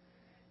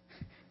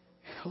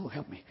 Oh,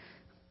 help me.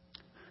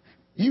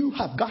 You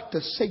have got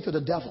to say to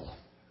the devil,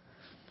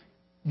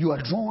 you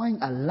are drawing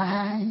a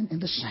line in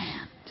the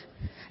sand.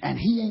 And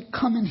he ain't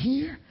coming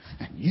here,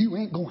 and you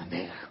ain't going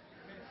there.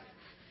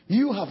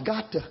 You have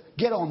got to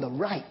get on the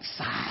right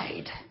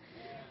side.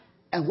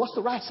 And what's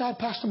the right side,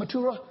 Pastor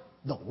Matura?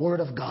 The Word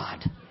of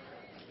God.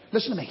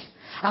 Listen to me.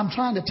 I'm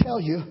trying to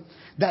tell you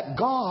that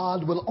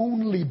God will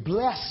only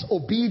bless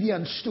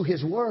obedience to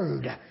His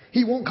Word.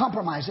 He won't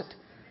compromise it.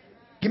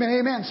 Give me an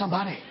amen,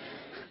 somebody.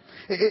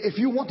 If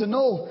you want to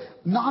know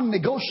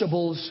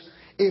non-negotiables,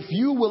 if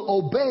you will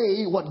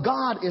obey what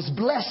God is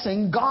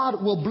blessing,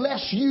 God will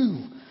bless you.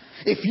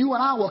 If you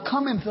and I will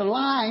come into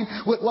line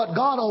with what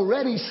God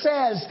already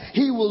says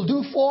He will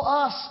do for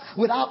us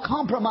without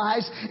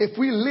compromise, if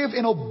we live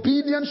in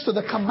obedience to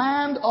the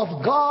command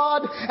of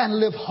God and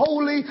live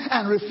holy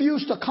and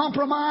refuse to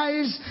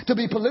compromise, to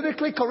be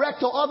politically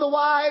correct or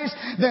otherwise,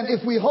 then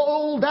if we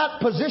hold that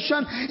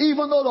position,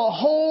 even though the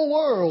whole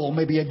world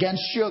may be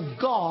against you,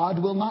 God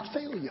will not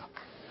fail you.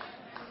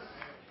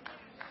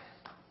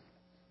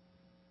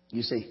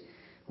 You see,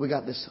 we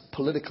got this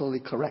politically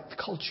correct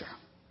culture.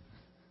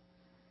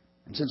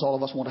 And since all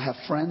of us want to have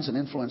friends and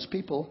influence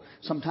people,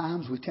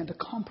 sometimes we tend to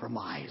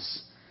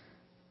compromise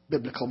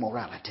biblical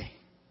morality.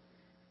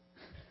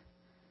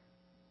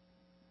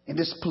 In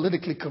this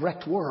politically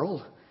correct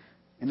world,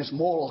 in this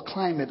moral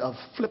climate of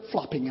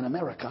flip-flopping in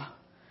America,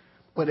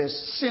 where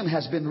sin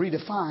has been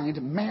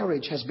redefined,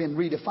 marriage has been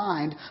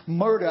redefined,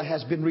 murder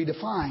has been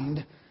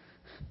redefined,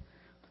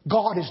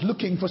 God is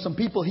looking for some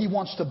people He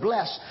wants to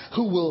bless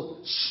who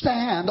will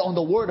stand on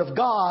the Word of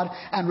God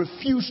and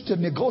refuse to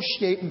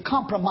negotiate and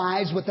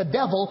compromise with the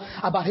devil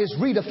about his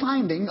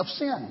redefining of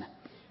sin.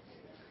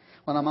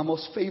 One of my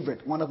most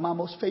favorite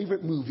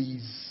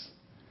movies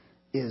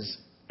is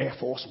Air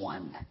Force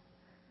One.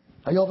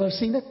 Have you ever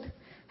seen it?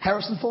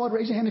 Harrison Ford,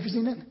 raise your hand if you've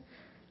seen it.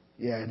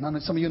 Yeah,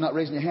 some of you are not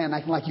raising your hand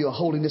acting like you're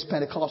holding this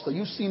Pentecostal.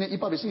 You've seen it.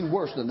 You've probably seen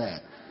worse than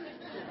that.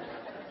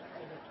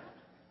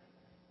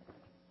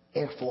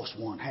 Air Force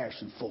One,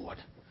 Harrison Ford.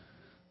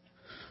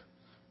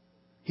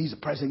 He's the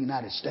President of the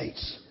United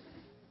States.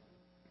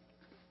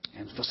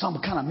 And for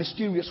some kind of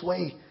mysterious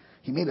way,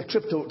 he made a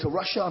trip to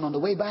Russia, and on the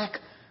way back,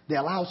 they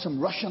allowed some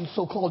Russian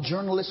so-called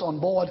journalists on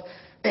board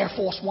Air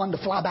Force One to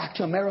fly back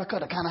to America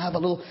to kind of have a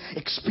little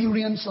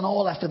experience and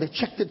all after they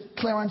checked the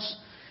clearance.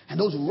 And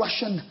those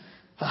Russian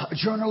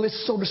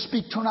journalists, so to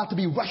speak, turned out to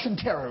be Russian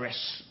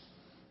terrorists.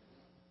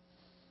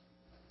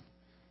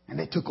 And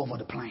they took over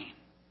the plane.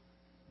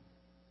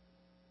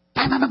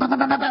 Bam, bam, bam, bam,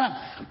 bam, bam,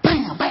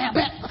 bam, bam,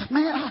 bam.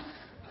 Man,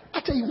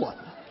 I tell you what,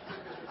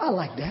 I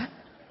like that.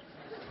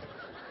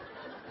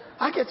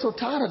 I get so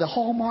tired of the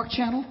Hallmark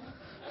channel.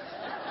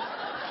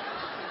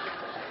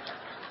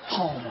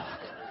 Hallmark.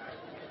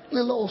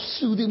 Little old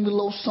soothing,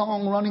 little old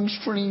song, running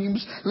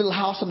streams, little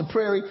house on the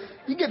prairie.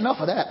 You get enough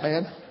of that,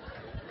 man.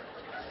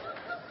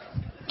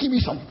 Give me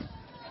some.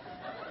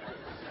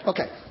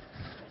 Okay.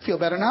 Feel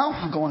better now?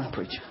 I'm going to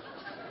preach.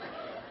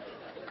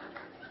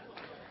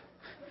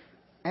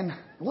 And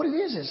what it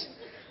is,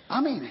 I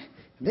mean,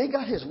 they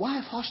got his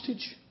wife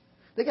hostage.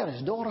 They got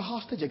his daughter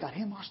hostage. They got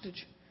him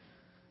hostage.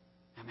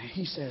 I mean,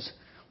 he says,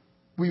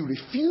 we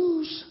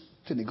refuse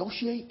to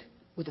negotiate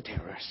with the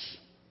terrorists.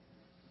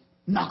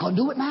 Not going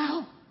to do it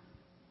now.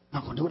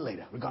 Not going to do it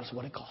later, regardless of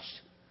what it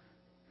costs.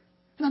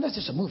 Now, that's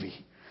just a movie.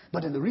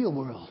 But in the real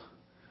world,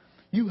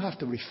 you have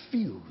to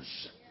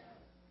refuse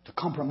to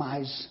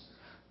compromise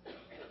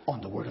on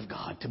the Word of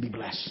God to be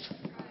blessed.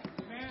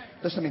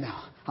 Listen to me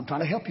now. I'm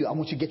trying to help you. I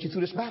want you to get you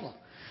through this battle.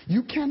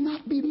 You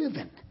cannot be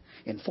living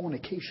in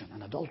fornication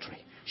and adultery,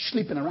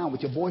 sleeping around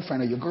with your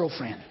boyfriend or your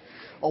girlfriend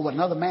or with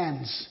another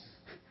man's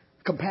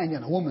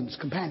companion, a woman's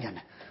companion,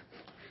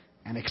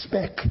 and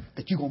expect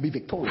that you're going to be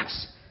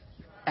victorious.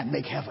 and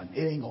make heaven.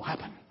 It ain't going to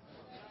happen.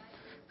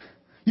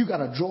 You got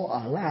to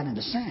draw a line in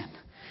the sand.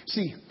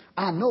 See,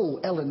 I know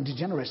Ellen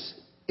DeGeneres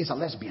is a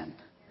lesbian.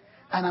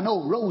 And I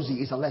know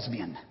Rosie is a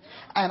lesbian.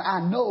 And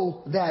I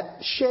know that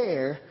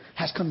Cher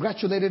has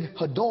congratulated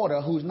her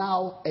daughter, who's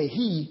now a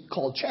he,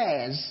 called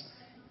Chaz.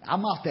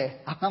 I'm out there.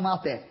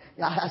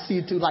 I see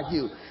it too, like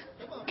you.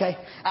 Okay,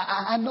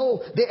 I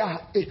know they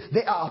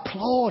are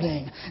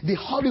applauding. The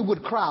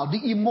Hollywood crowd,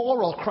 the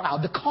immoral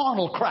crowd, the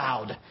carnal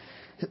crowd,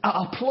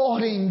 are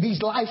applauding these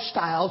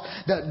lifestyles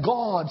that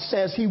God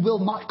says He will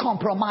not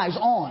compromise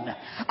on.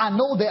 I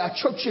know there are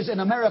churches in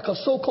America,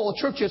 so-called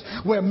churches,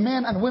 where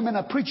men and women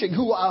are preaching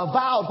who are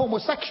avowed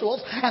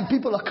homosexuals, and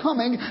people are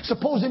coming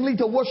supposedly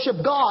to worship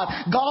God.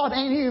 God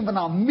ain't even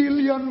a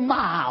million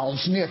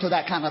miles near to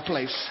that kind of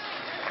place.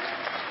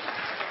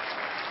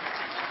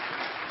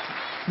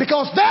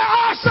 Because there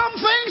are some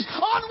things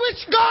on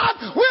which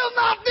God will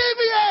not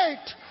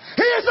deviate.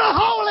 He is a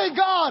holy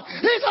God.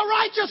 He's a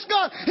righteous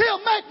God.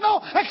 He'll make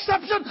no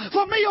exception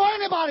for me or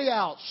anybody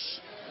else.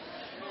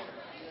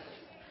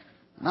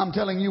 And I'm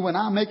telling you, when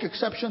I make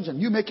exceptions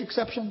and you make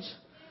exceptions,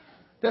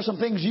 there's some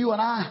things you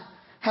and I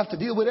have to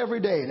deal with every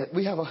day that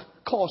we have a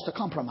cause to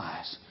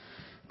compromise.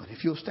 But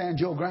if you'll stand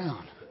your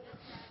ground,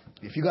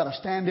 if you got to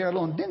stand there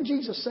alone, didn't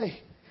Jesus say,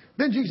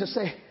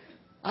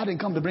 I didn't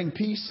come to bring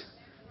peace.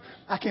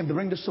 I came to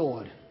bring the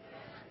sword.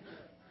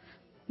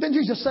 Didn't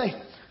Jesus say,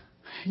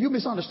 you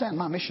misunderstand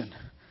my mission?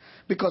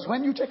 Because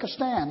when you take a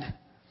stand,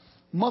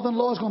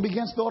 mother-in-law is going to be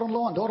against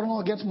daughter-in-law and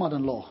daughter-in-law against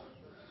mother-in-law.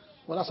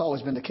 Well, that's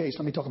always been the case.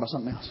 Let me talk about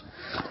something else.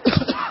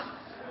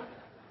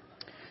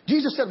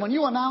 Jesus said, when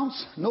you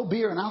announce no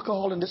beer and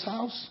alcohol in this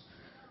house,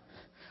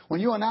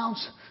 when you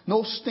announce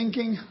no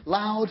stinking,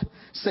 loud,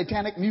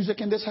 satanic music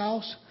in this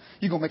house,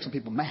 you're going to make some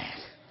people mad.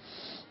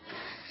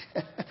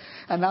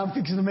 And I'm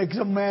fixing to make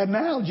some mad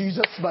now,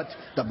 Jesus, but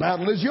the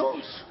battle is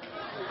yours.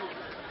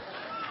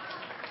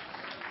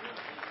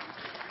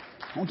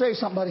 I want to tell you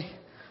something, buddy.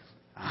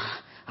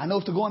 I know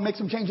if to go and make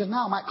some changes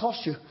now, it might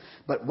cost you.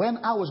 But when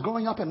I was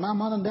growing up in my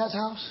mom and dad's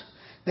house,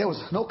 there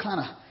was no kind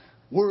of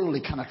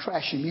worldly, kind of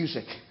trashy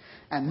music.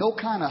 And no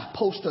kind of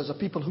posters of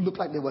people who looked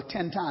like they were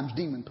 10 times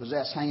demon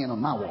possessed hanging on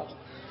my wall.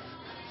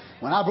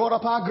 When I brought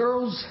up our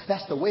girls,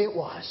 that's the way it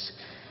was.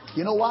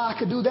 You know why I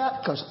could do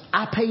that? Because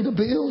I pay the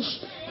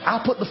bills.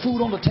 I put the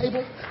food on the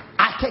table.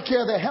 I take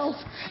care of their health.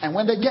 And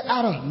when they get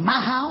out of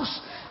my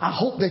house, I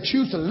hope they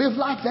choose to live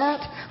like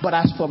that. But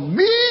as for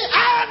me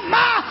and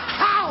my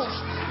house,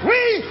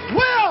 we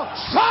will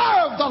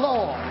serve the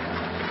Lord.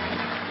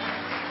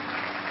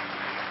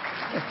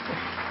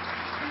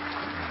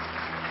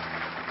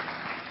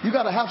 You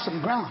got to have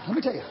some ground. Let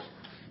me tell you.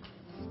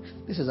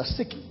 This is a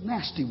sick,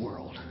 nasty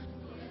world.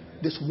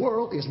 This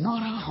world is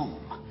not our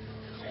home.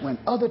 When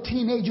other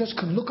teenagers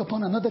can look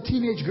upon another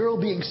teenage girl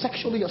being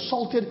sexually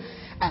assaulted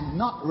and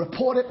not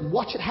report it and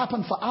watch it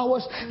happen for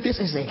hours, this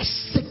is a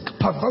sick,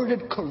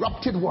 perverted,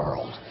 corrupted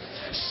world.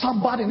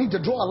 Somebody need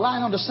to draw a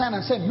line on the sand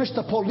and say,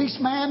 Mr.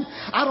 Policeman,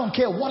 I don't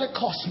care what it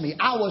costs me.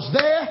 I was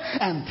there,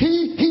 and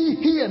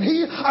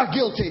he are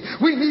guilty.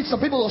 We need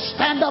some people who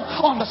stand up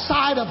on the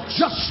side of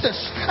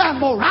justice and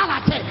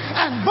morality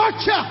and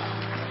virtue.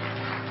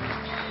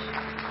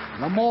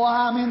 The more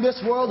I'm in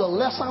this world, the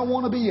less I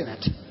want to be in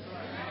it.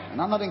 And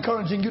I'm not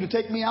encouraging you to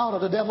take me out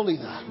of the devil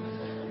either.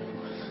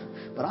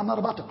 But I'm not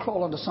about to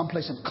crawl into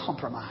someplace and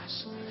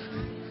compromise.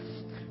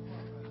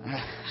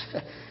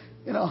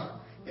 You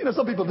know,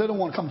 some people, they don't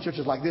want to come to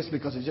churches like this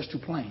because it's just too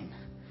plain.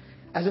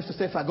 As if to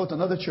say, if I go to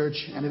another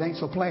church and it ain't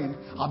so plain,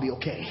 I'll be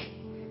okay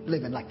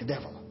living like the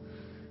devil.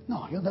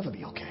 No, you'll never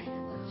be okay.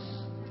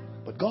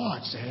 But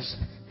God says,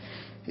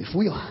 if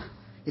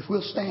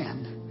we'll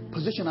stand,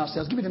 position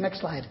ourselves, give me the next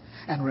slide,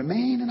 and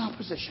remain in our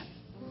position.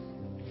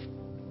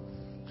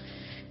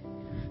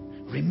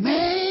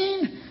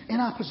 Remain in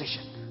our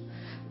position.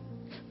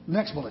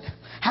 Next bullet.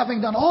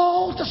 Having done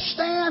all to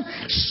stand,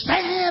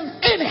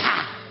 stand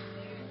anyhow.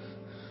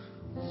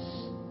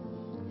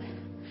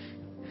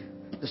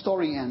 The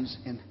story ends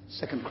in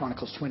 2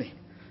 Chronicles 20.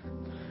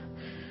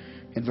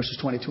 In verses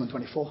 22 and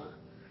 24.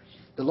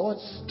 The Lord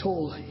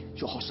told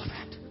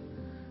Jehoshaphat,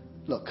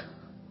 look,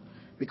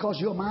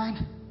 because you're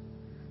mine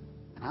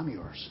and I'm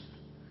yours.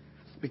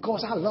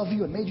 Because I love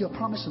you and made you a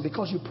promise, and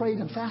because you prayed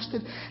and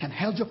fasted and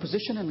held your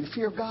position in the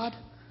fear of God,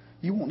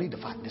 you won't need to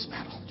fight this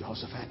battle,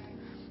 Jehoshaphat.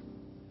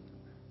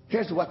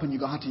 Here's the weapon you're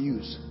going to have to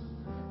use.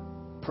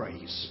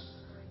 Praise.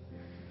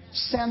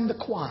 Send the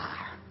choir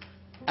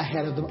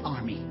ahead of the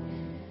army.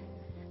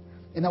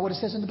 Isn't that what it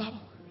says in the Bible?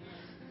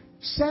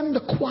 Send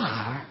the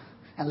choir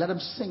and let them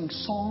sing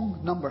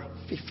song number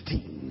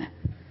 15.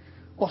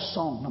 Or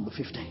song number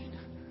 15.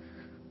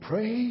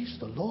 Praise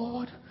the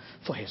Lord,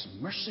 for His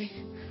mercy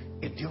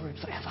endureth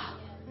forever.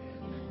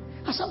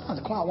 Now, sometimes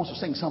the choir wants to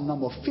sing some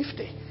number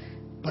 50,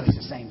 but it's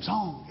the same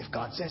song if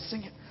God says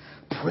sing it.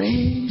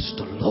 Praise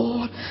the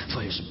Lord,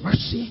 for His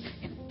mercy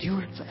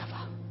endureth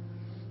forever.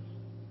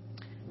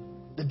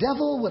 The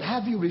devil would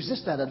have you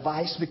resist that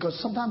advice because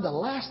sometimes the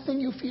last thing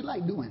you feel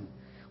like doing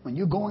when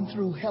you're going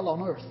through hell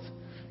on earth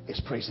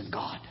is praising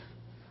God.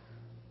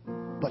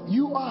 But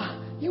you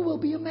will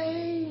be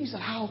amazed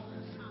at how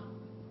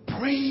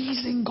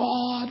praising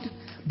God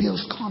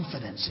builds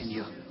confidence in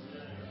you.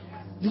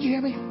 Did you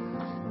hear me?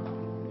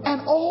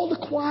 And all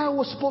the choir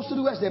was supposed to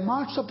do as they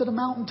marched up to the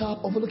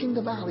mountaintop overlooking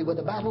the valley where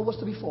the battle was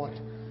to be fought.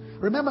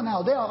 Remember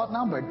now, they are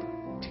outnumbered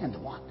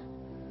 10-1.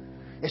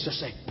 It's to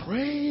say,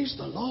 praise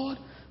the Lord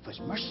for His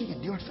mercy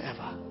endureth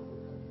forever.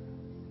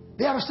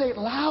 They are to say it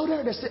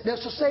louder. They're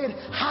to say it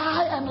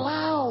high and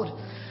loud.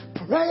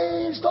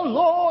 Praise the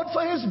Lord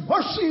for His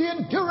mercy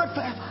endureth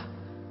forever.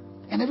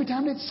 And every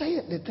time they'd say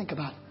it, they'd think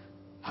about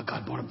how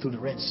God brought them through the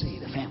Red Sea,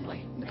 the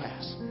family in the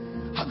past.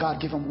 How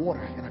God gave them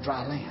water in a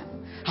dry land.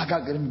 How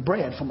God gave them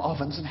bread from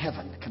ovens in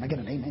heaven. Can I get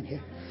an amen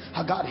here?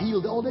 How God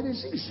healed all their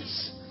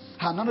diseases.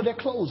 How none of their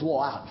clothes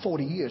wore out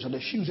 40 years, or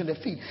their shoes in their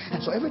feet.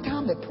 And so every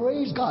time they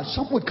praised God,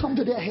 something would come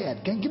to their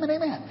head. Can you give me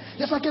an amen?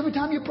 Just like every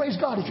time you praise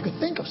God, if you could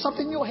think of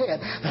something in your head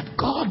that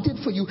God did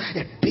for you,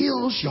 it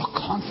builds your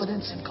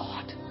confidence in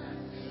God.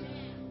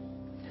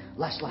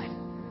 Last slide.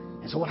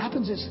 And so what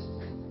happens is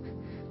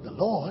the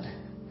Lord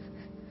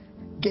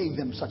gave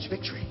them such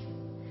victory.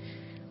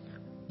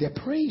 Their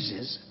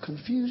praises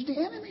confused the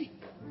enemy.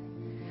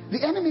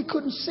 The enemy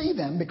couldn't see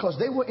them because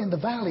they were in the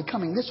valley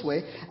coming this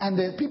way, and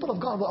the people of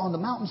God were on the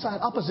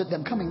mountainside opposite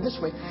them coming this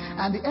way,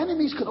 and the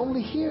enemies could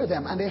only hear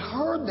them, and they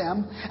heard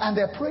them, and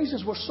their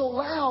praises were so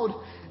loud,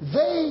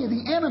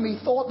 the enemy,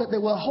 thought that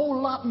there were a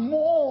whole lot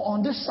more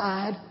on this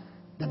side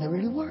than there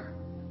really were.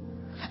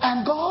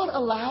 And God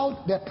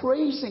allowed their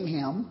praising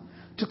Him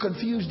to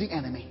confuse the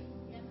enemy.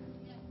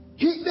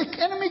 The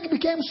enemy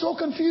became so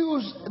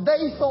confused,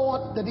 they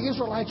thought that the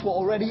Israelites were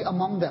already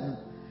among them.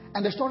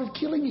 And they started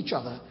killing each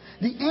other.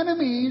 The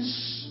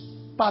enemies,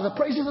 by the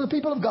praises of the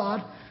people of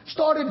God,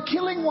 started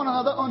killing one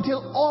another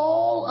until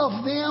all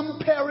of them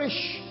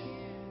perished.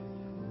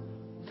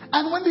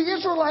 And when the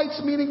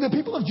Israelites, meaning the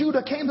people of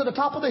Judah, came to the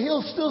top of the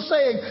hill still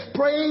saying,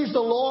 praise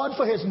the Lord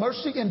for His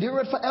mercy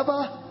endureth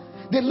forever,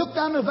 they looked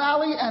down the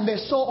valley and they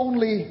saw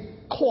only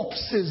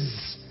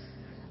corpses.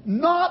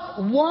 Not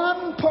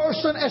one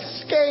person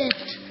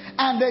escaped.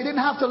 And they didn't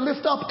have to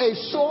lift up a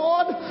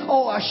sword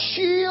or a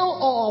shield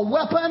or a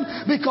weapon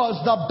because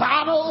the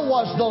battle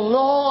was the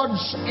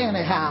Lord's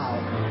anyhow.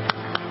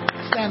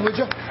 Stand, would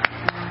you?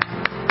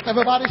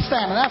 Everybody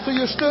stand. And after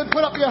you stood,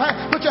 put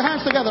your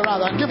hands together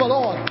rather and give the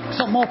Lord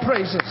some more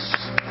praises.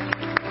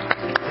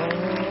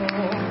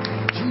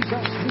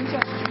 Jesus,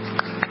 Jesus,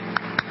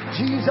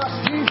 Jesus,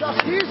 Jesus,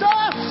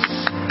 Jesus.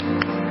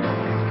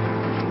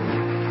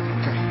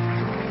 Okay.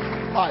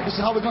 All right. This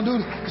is how we're going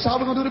to do. This is how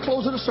we're going to do the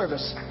close of the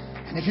service.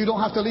 And if you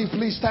don't have to leave,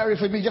 please tarry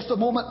with me just a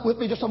moment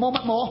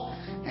more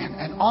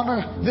and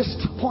honor this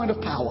point of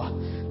power.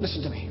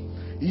 Listen to me.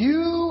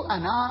 You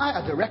and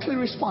I are directly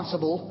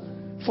responsible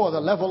for the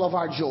level of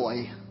our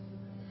joy.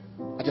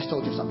 I just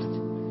told you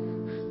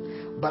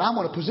something. But I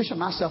want to position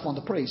myself on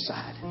the praise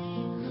side.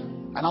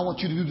 And I want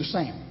you to do the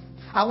same.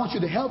 I want you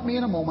to help me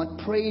in a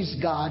moment praise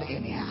God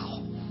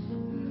anyhow.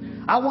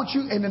 I want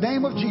you, in the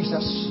name of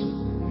Jesus,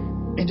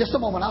 in just a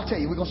moment, I'll tell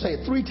you, we're going to say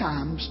it 3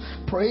 times.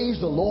 Praise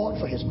the Lord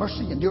for His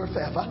mercy endureth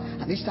forever.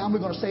 And each time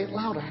we're going to say it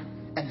louder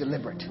and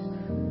deliberate.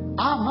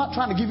 I'm not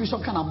trying to give you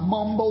some kind of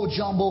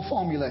mumbo-jumbo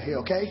formula here,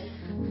 okay?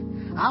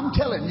 I'm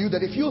telling you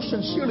that if you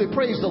sincerely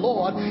praise the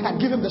Lord and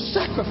give Him the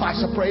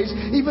sacrifice of praise,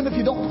 even if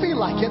you don't feel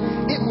like it,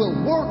 it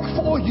will work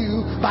for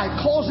you by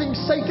causing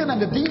Satan and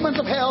the demons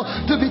of hell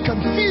to be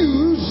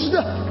confused.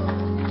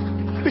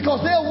 Because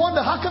they'll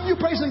wonder, how come you're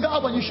praising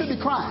God when you should be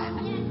crying?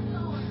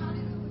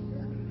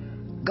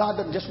 God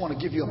doesn't just want to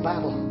give you a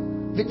battle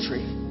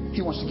victory.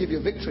 He wants to give you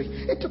a victory.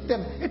 It took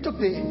the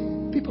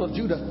people of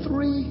Judah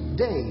 3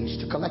 days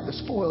to collect the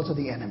spoils of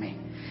the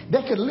enemy. They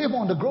could live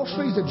on the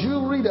groceries, the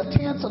jewelry, the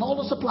tents, and all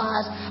the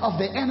supplies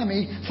of the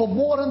enemy for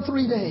more than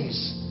 3 days.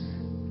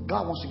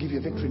 God wants to give you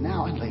a victory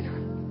now and later.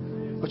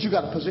 But you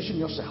got to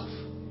position yourself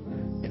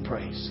in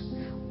praise.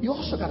 You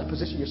also got to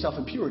position yourself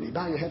in purity.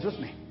 Bow your heads with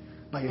me.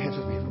 Bow your heads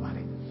with me,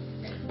 everybody.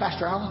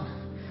 Pastor Allen,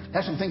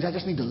 there's some things I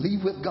just need to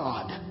leave with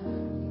God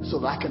so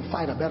that I can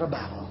fight a better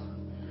battle.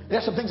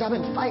 There's some things I've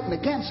been fighting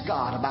against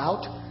God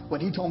about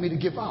when He told me to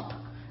give up.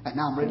 And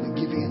now I'm ready to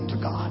give in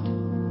to God.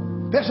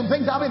 There's some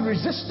things I've been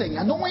resisting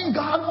and knowing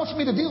God wants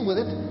me to deal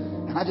with it,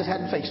 and I just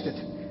hadn't faced it.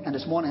 And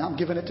this morning I'm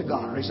giving it to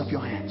God. Raise up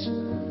your hands.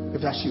 If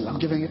that's you, I'm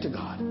giving it to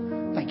God.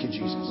 Thank you,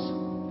 Jesus.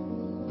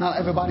 Now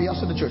everybody else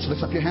in the church,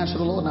 lift up your hands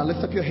to the Lord. Now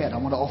lift up your head. I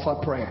want to offer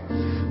a prayer.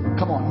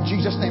 Come on. In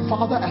Jesus' name,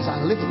 Father, as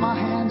I lift my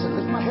hands and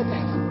lift my head to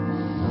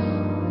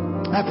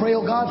heaven, I pray,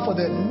 oh God, for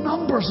the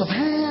numbers of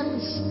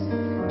hands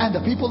and the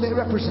people they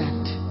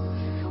represent.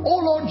 Oh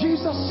Lord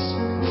Jesus,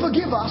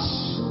 forgive us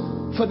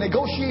for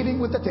negotiating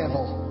with the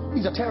devil.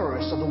 He's a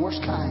terrorist of the worst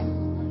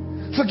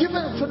kind. Forgive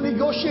us for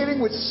negotiating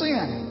with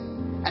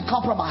sin and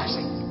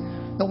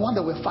compromising. No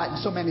wonder we're fighting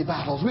so many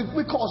battles.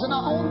 We're causing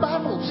our own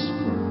battles.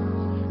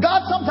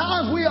 God,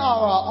 sometimes we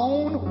are our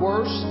own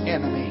worst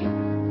enemy.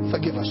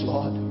 Forgive us,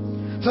 Lord.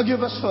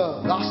 Forgive us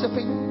for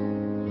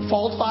gossiping,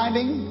 fault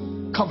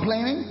finding,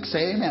 complaining.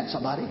 Say amen,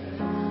 somebody.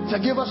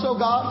 Forgive us, oh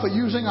God, for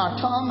using our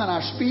tongue and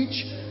our speech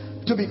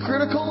to be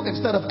critical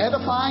instead of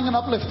edifying and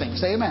uplifting.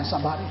 Say amen,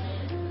 somebody.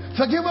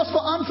 Forgive us for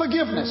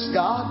unforgiveness,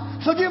 God.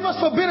 Forgive us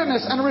for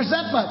bitterness and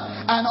resentment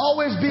and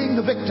always being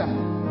the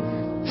victim.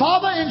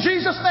 Father, in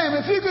Jesus' name,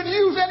 if you could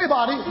use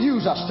anybody,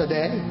 use us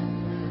today.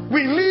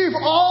 We leave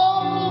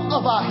all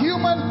of our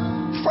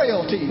human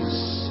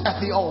frailties at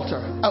the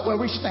altar, at where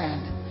we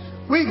stand.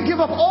 We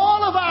give up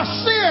all of our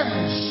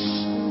sins,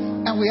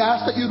 and we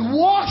ask that you'd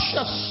wash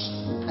us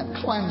and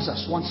cleanse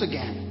us once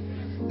again.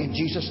 In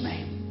Jesus'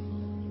 name,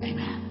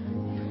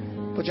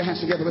 amen. Put your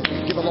hands together with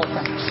me. Give the Lord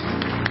thanks.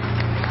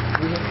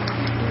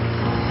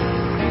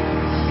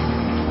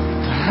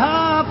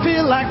 I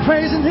feel like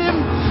praising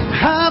Him.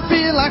 I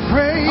feel like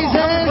praising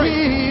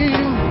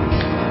Him.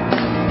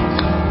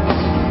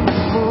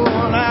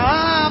 Oh, now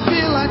I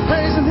feel like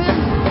praising Him.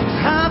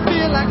 I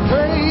feel like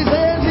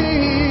praising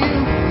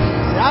Him.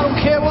 I don't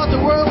care what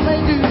the world may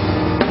do.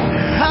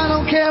 I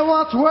don't care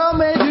what the world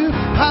may do.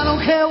 I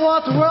don't care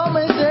what the world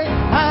may say.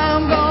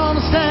 I'm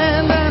gonna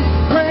stand and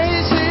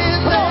praise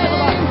His name.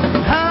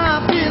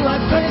 I feel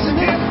like praising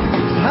Him.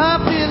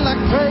 I feel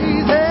like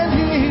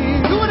praising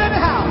Him. Do it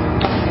anyhow.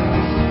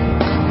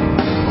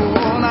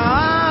 Oh, now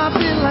I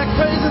feel like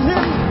praising Him.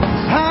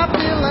 I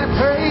feel like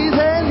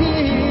praising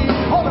Him.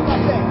 Hold it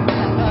right there.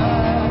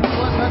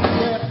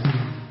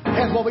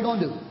 Here's what we're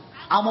going to do.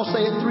 I'm going to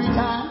say it 3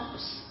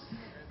 times.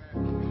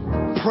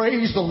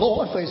 Praise the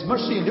Lord for His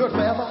mercy endureth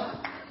forever.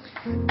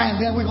 And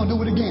then we're going to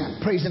do it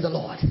again. Praising the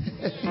Lord.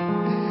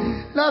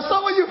 Now,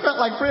 some of you felt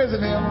like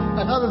praising Him,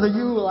 and others of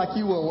you were like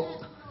you were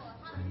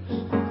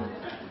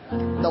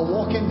the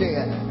walking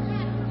dead.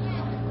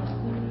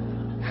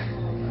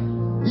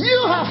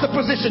 You have to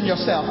position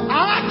yourself.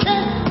 I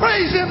can't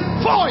praise Him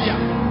for you.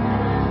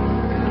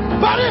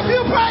 But if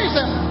you praise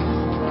Him,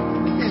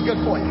 He's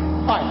good for you.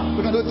 All right,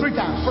 we're going to do it 3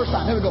 times. First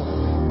time, here we go.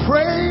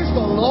 Praise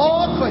the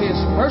Lord for His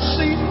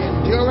mercy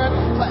endureth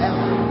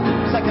forever.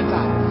 Second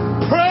time.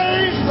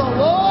 Praise the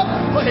Lord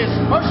for His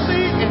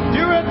mercy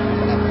endureth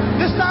forever.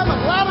 This time as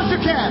loud as you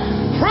can.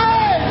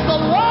 Praise the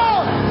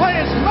Lord for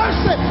His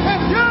mercy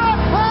endureth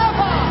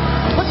forever.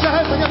 Put your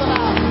hands together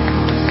now.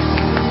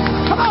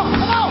 Come on,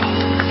 come on,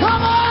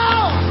 come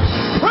on.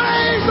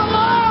 Praise the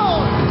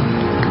Lord.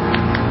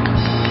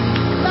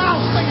 Now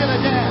sing it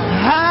again.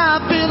 I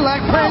feel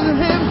like praising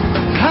Him.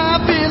 I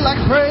feel like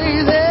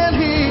praising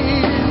Him.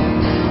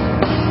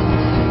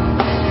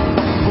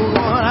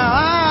 Oh,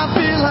 I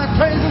feel like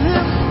praising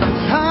Him.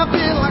 I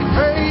feel like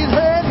praising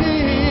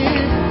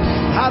Him.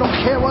 I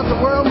don't care what the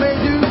world may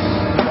do.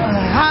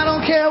 I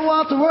don't care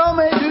what the world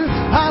may do.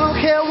 I don't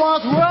care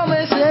what the world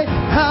may say.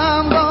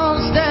 I'm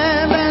gonna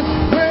stand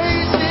and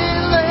praise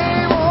His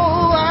name.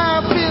 Oh,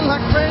 I feel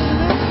like praising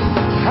Him.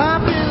 I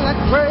feel like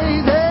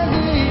praising Him.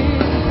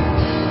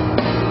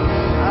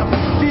 I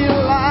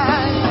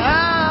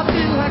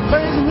feel like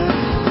praising Him.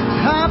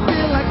 I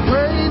feel like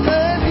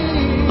praising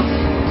Him.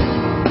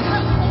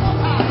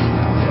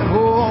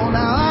 Oh,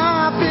 now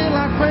I feel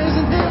like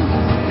praising Him.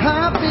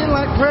 I feel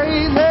like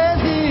praising Him.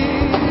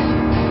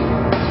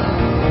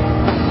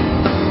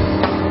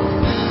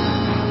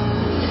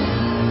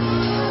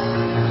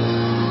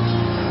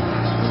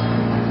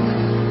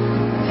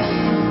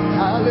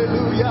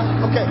 Hallelujah.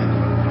 Okay.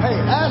 Hey,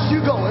 as you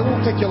go, it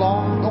won't take you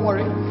long. Don't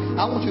worry.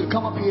 I want you to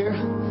come up here.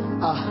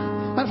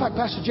 Matter of fact,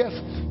 Pastor Jeff,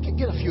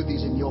 get a few of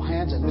these in your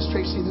hands, and Miss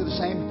Tracy do the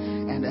same.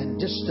 And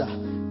just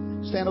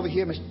stand over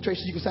here. Miss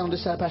Tracy, you can stand on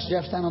this side. Pastor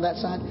Jeff, stand on that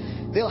side.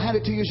 They'll hand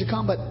it to you as you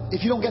come. But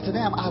if you don't get to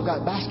them, I've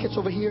got baskets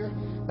over here.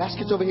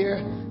 Baskets over here.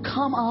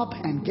 Come up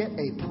and get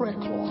a prayer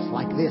cloth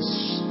like this,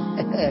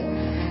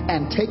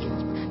 and take it.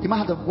 You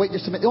might have to wait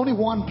just a minute. Only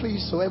one,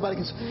 please, so everybody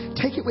can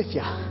take it with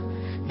you.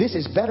 This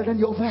is better than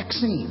your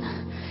vaccine.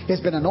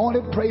 It's been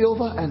anointed, prayed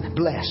over, and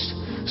blessed.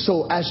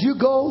 So as you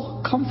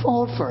go, come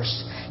forward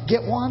first.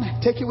 Get one,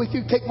 take it with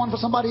you, take one for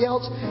somebody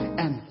else,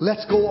 and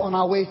let's go on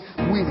our way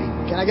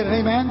winning. Can I get an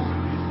amen?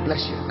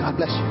 Bless you. God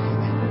bless you.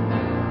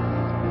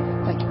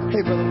 Amen. Thank you.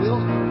 Hey, Brother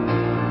Will.